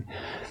repenting.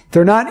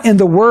 They're not in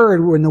the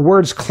Word when the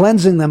Word's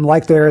cleansing them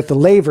like they're at the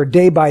laver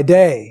day by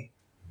day.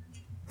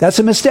 That's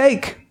a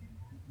mistake.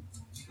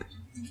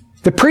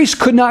 The priest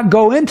could not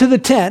go into the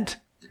tent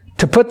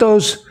to put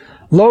those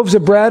loaves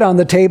of bread on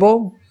the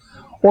table,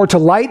 or to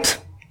light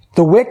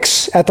the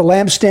wicks at the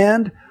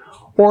lampstand,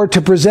 or to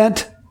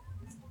present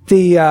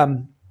the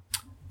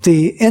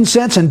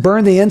incense and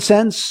burn the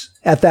incense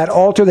at that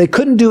altar. They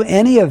couldn't do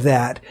any of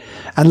that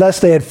unless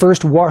they had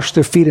first washed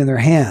their feet and their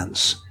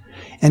hands.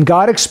 And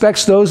God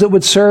expects those that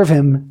would serve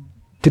Him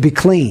to be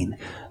clean.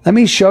 Let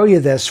me show you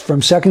this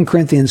from 2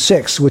 Corinthians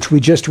 6, which we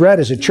just read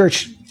as a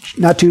church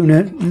not too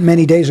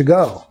many days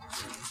ago.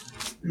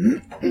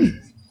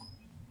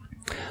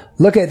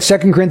 Look at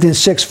 2 Corinthians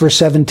 6, verse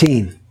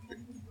 17.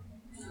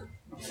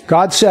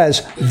 God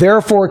says,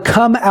 "Therefore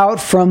come out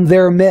from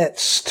their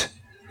midst,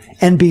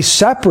 and be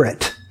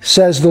separate,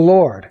 says the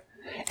Lord,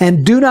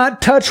 and do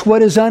not touch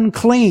what is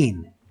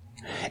unclean,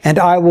 and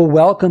I will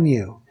welcome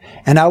you,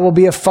 and I will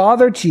be a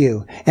father to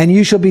you, and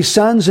you shall be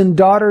sons and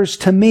daughters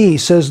to me,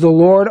 says the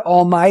Lord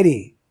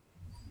Almighty."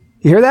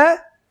 You hear that?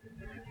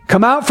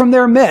 Come out from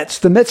their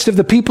midst, the midst of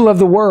the people of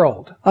the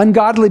world,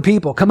 ungodly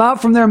people. Come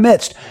out from their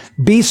midst.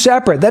 Be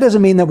separate. That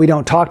doesn't mean that we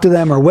don't talk to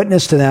them or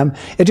witness to them.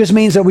 It just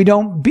means that we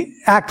don't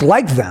act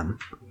like them.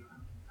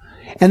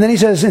 And then he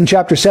says in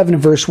chapter 7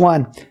 and verse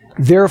 1,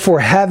 Therefore,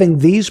 having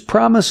these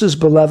promises,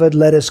 beloved,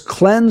 let us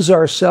cleanse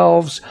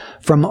ourselves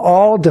from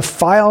all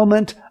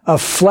defilement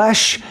of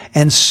flesh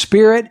and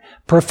spirit,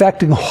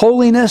 perfecting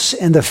holiness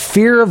in the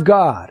fear of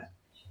God.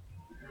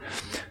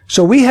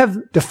 So we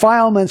have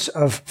defilements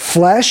of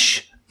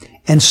flesh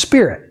and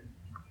spirit.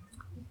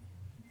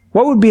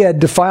 What would be a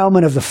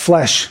defilement of the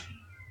flesh?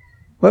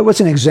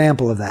 What's an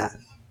example of that?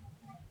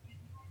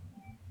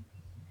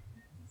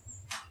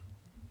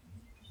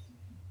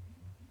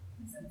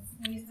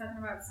 He's talking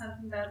about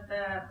something that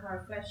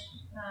our flesh.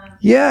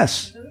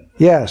 Yes. Do,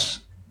 Yes.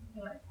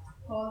 like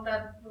all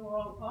that the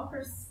world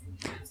offers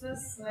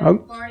us, like Oh.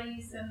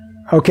 parties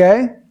and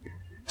Okay.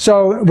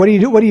 So what do you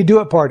do? What do you do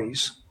at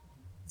parties?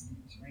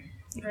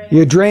 drink.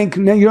 You drink.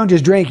 No, you don't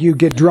just drink. You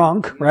get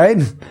drunk, right?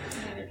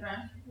 Get drunk.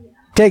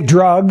 Take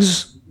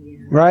drugs,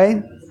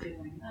 right? Be You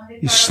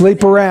part of sleep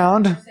sinful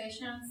around.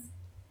 Conversations.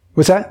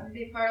 What's that?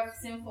 Be part of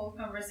sinful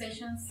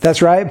conversations.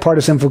 That's right. Part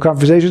of sinful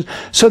conversations.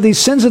 So these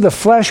sins of the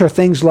flesh are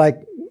things like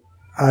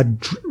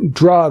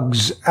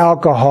drugs,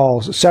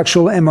 alcohol,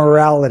 sexual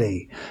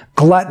immorality,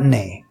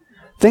 gluttony,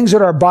 things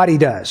that our body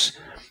does.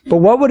 But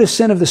what would a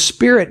sin of the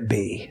spirit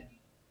be?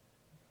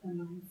 The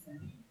mindset.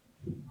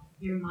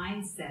 Your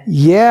mindset.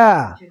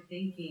 Yeah. What you're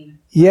thinking.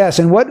 Yes.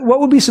 And what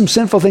would be some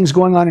sinful things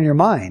going on in your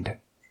mind?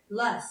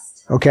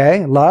 Lust.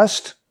 Okay.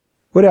 Lust.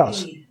 What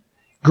else? Greed.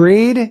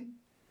 Greed,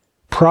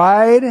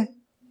 pride,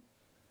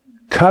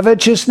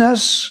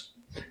 covetousness,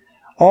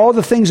 all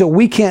the things that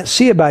we can't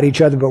see about each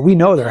other, but we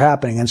know they're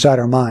happening inside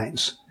our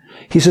minds.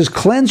 He says,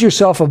 cleanse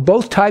yourself of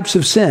both types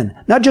of sin,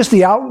 not just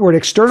the outward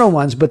external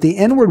ones, but the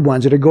inward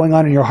ones that are going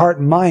on in your heart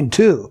and mind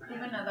too.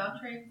 Even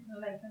adultery,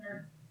 like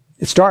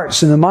It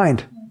starts in the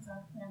mind.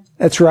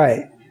 That's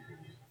right.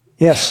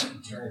 Yes.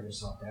 Tearing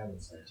yourself down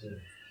inside too.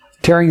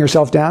 Tearing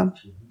yourself down?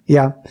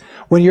 Yeah.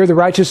 When you're the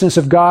righteousness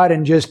of God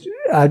and just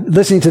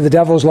listening to the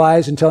devil's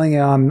lies and telling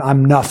you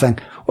I'm nothing.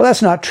 Well,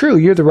 that's not true.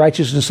 You're the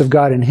righteousness of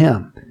God in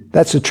him.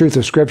 That's the truth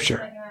of Scripture.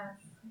 like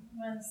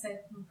when say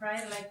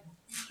pride, like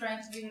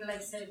trying to be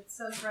like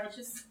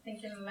self-righteous,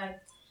 thinking like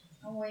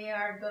we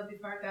are good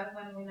before God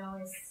when we know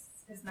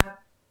it's not.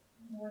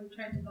 We're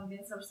trying to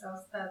convince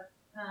ourselves that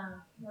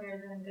we're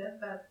doing good,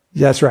 but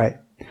That's right.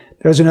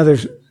 There's another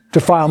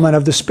defilement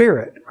of the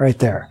spirit right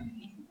there.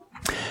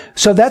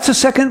 So that's a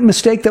second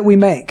mistake that we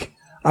make.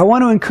 I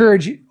want to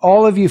encourage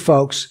all of you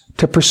folks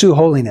to pursue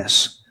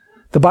holiness.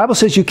 The Bible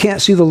says you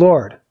can't see the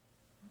Lord.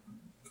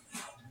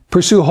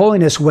 Pursue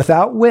holiness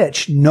without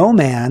which no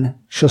man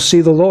shall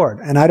see the Lord.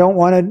 And I don't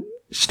want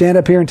to stand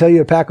up here and tell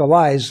you a pack of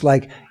lies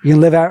like you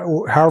can live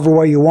out however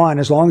way you want.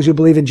 As long as you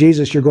believe in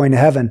Jesus, you're going to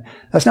heaven.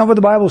 That's not what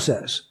the Bible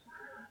says.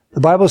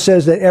 The Bible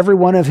says that every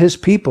one of his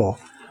people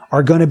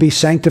are going to be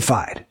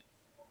sanctified.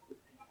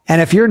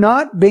 And if you're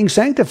not being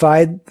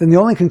sanctified, then the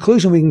only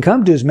conclusion we can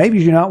come to is maybe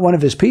you're not one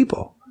of his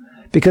people.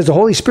 Because the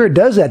Holy Spirit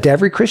does that to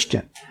every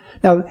Christian.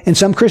 Now, in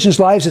some Christians'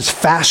 lives, it's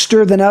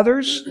faster than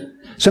others.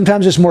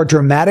 Sometimes it's more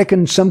dramatic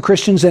in some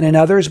Christians than in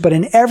others. But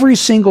in every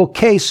single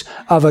case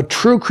of a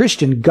true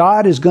Christian,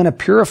 God is going to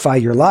purify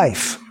your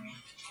life.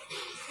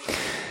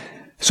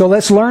 So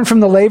let's learn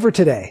from the Laver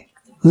today.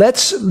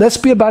 Let's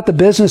be about the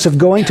business of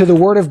going to the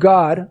Word of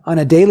God on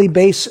a daily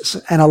basis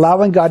and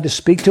allowing God to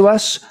speak to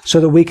us so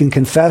that we can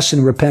confess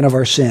and repent of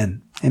our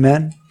sin.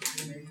 Amen?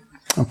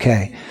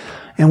 Okay.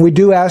 And we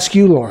do ask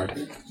you,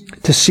 Lord,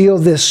 to seal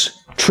this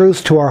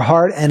truth to our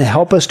heart and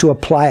help us to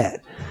apply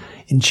it.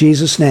 In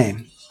Jesus'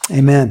 name,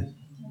 amen.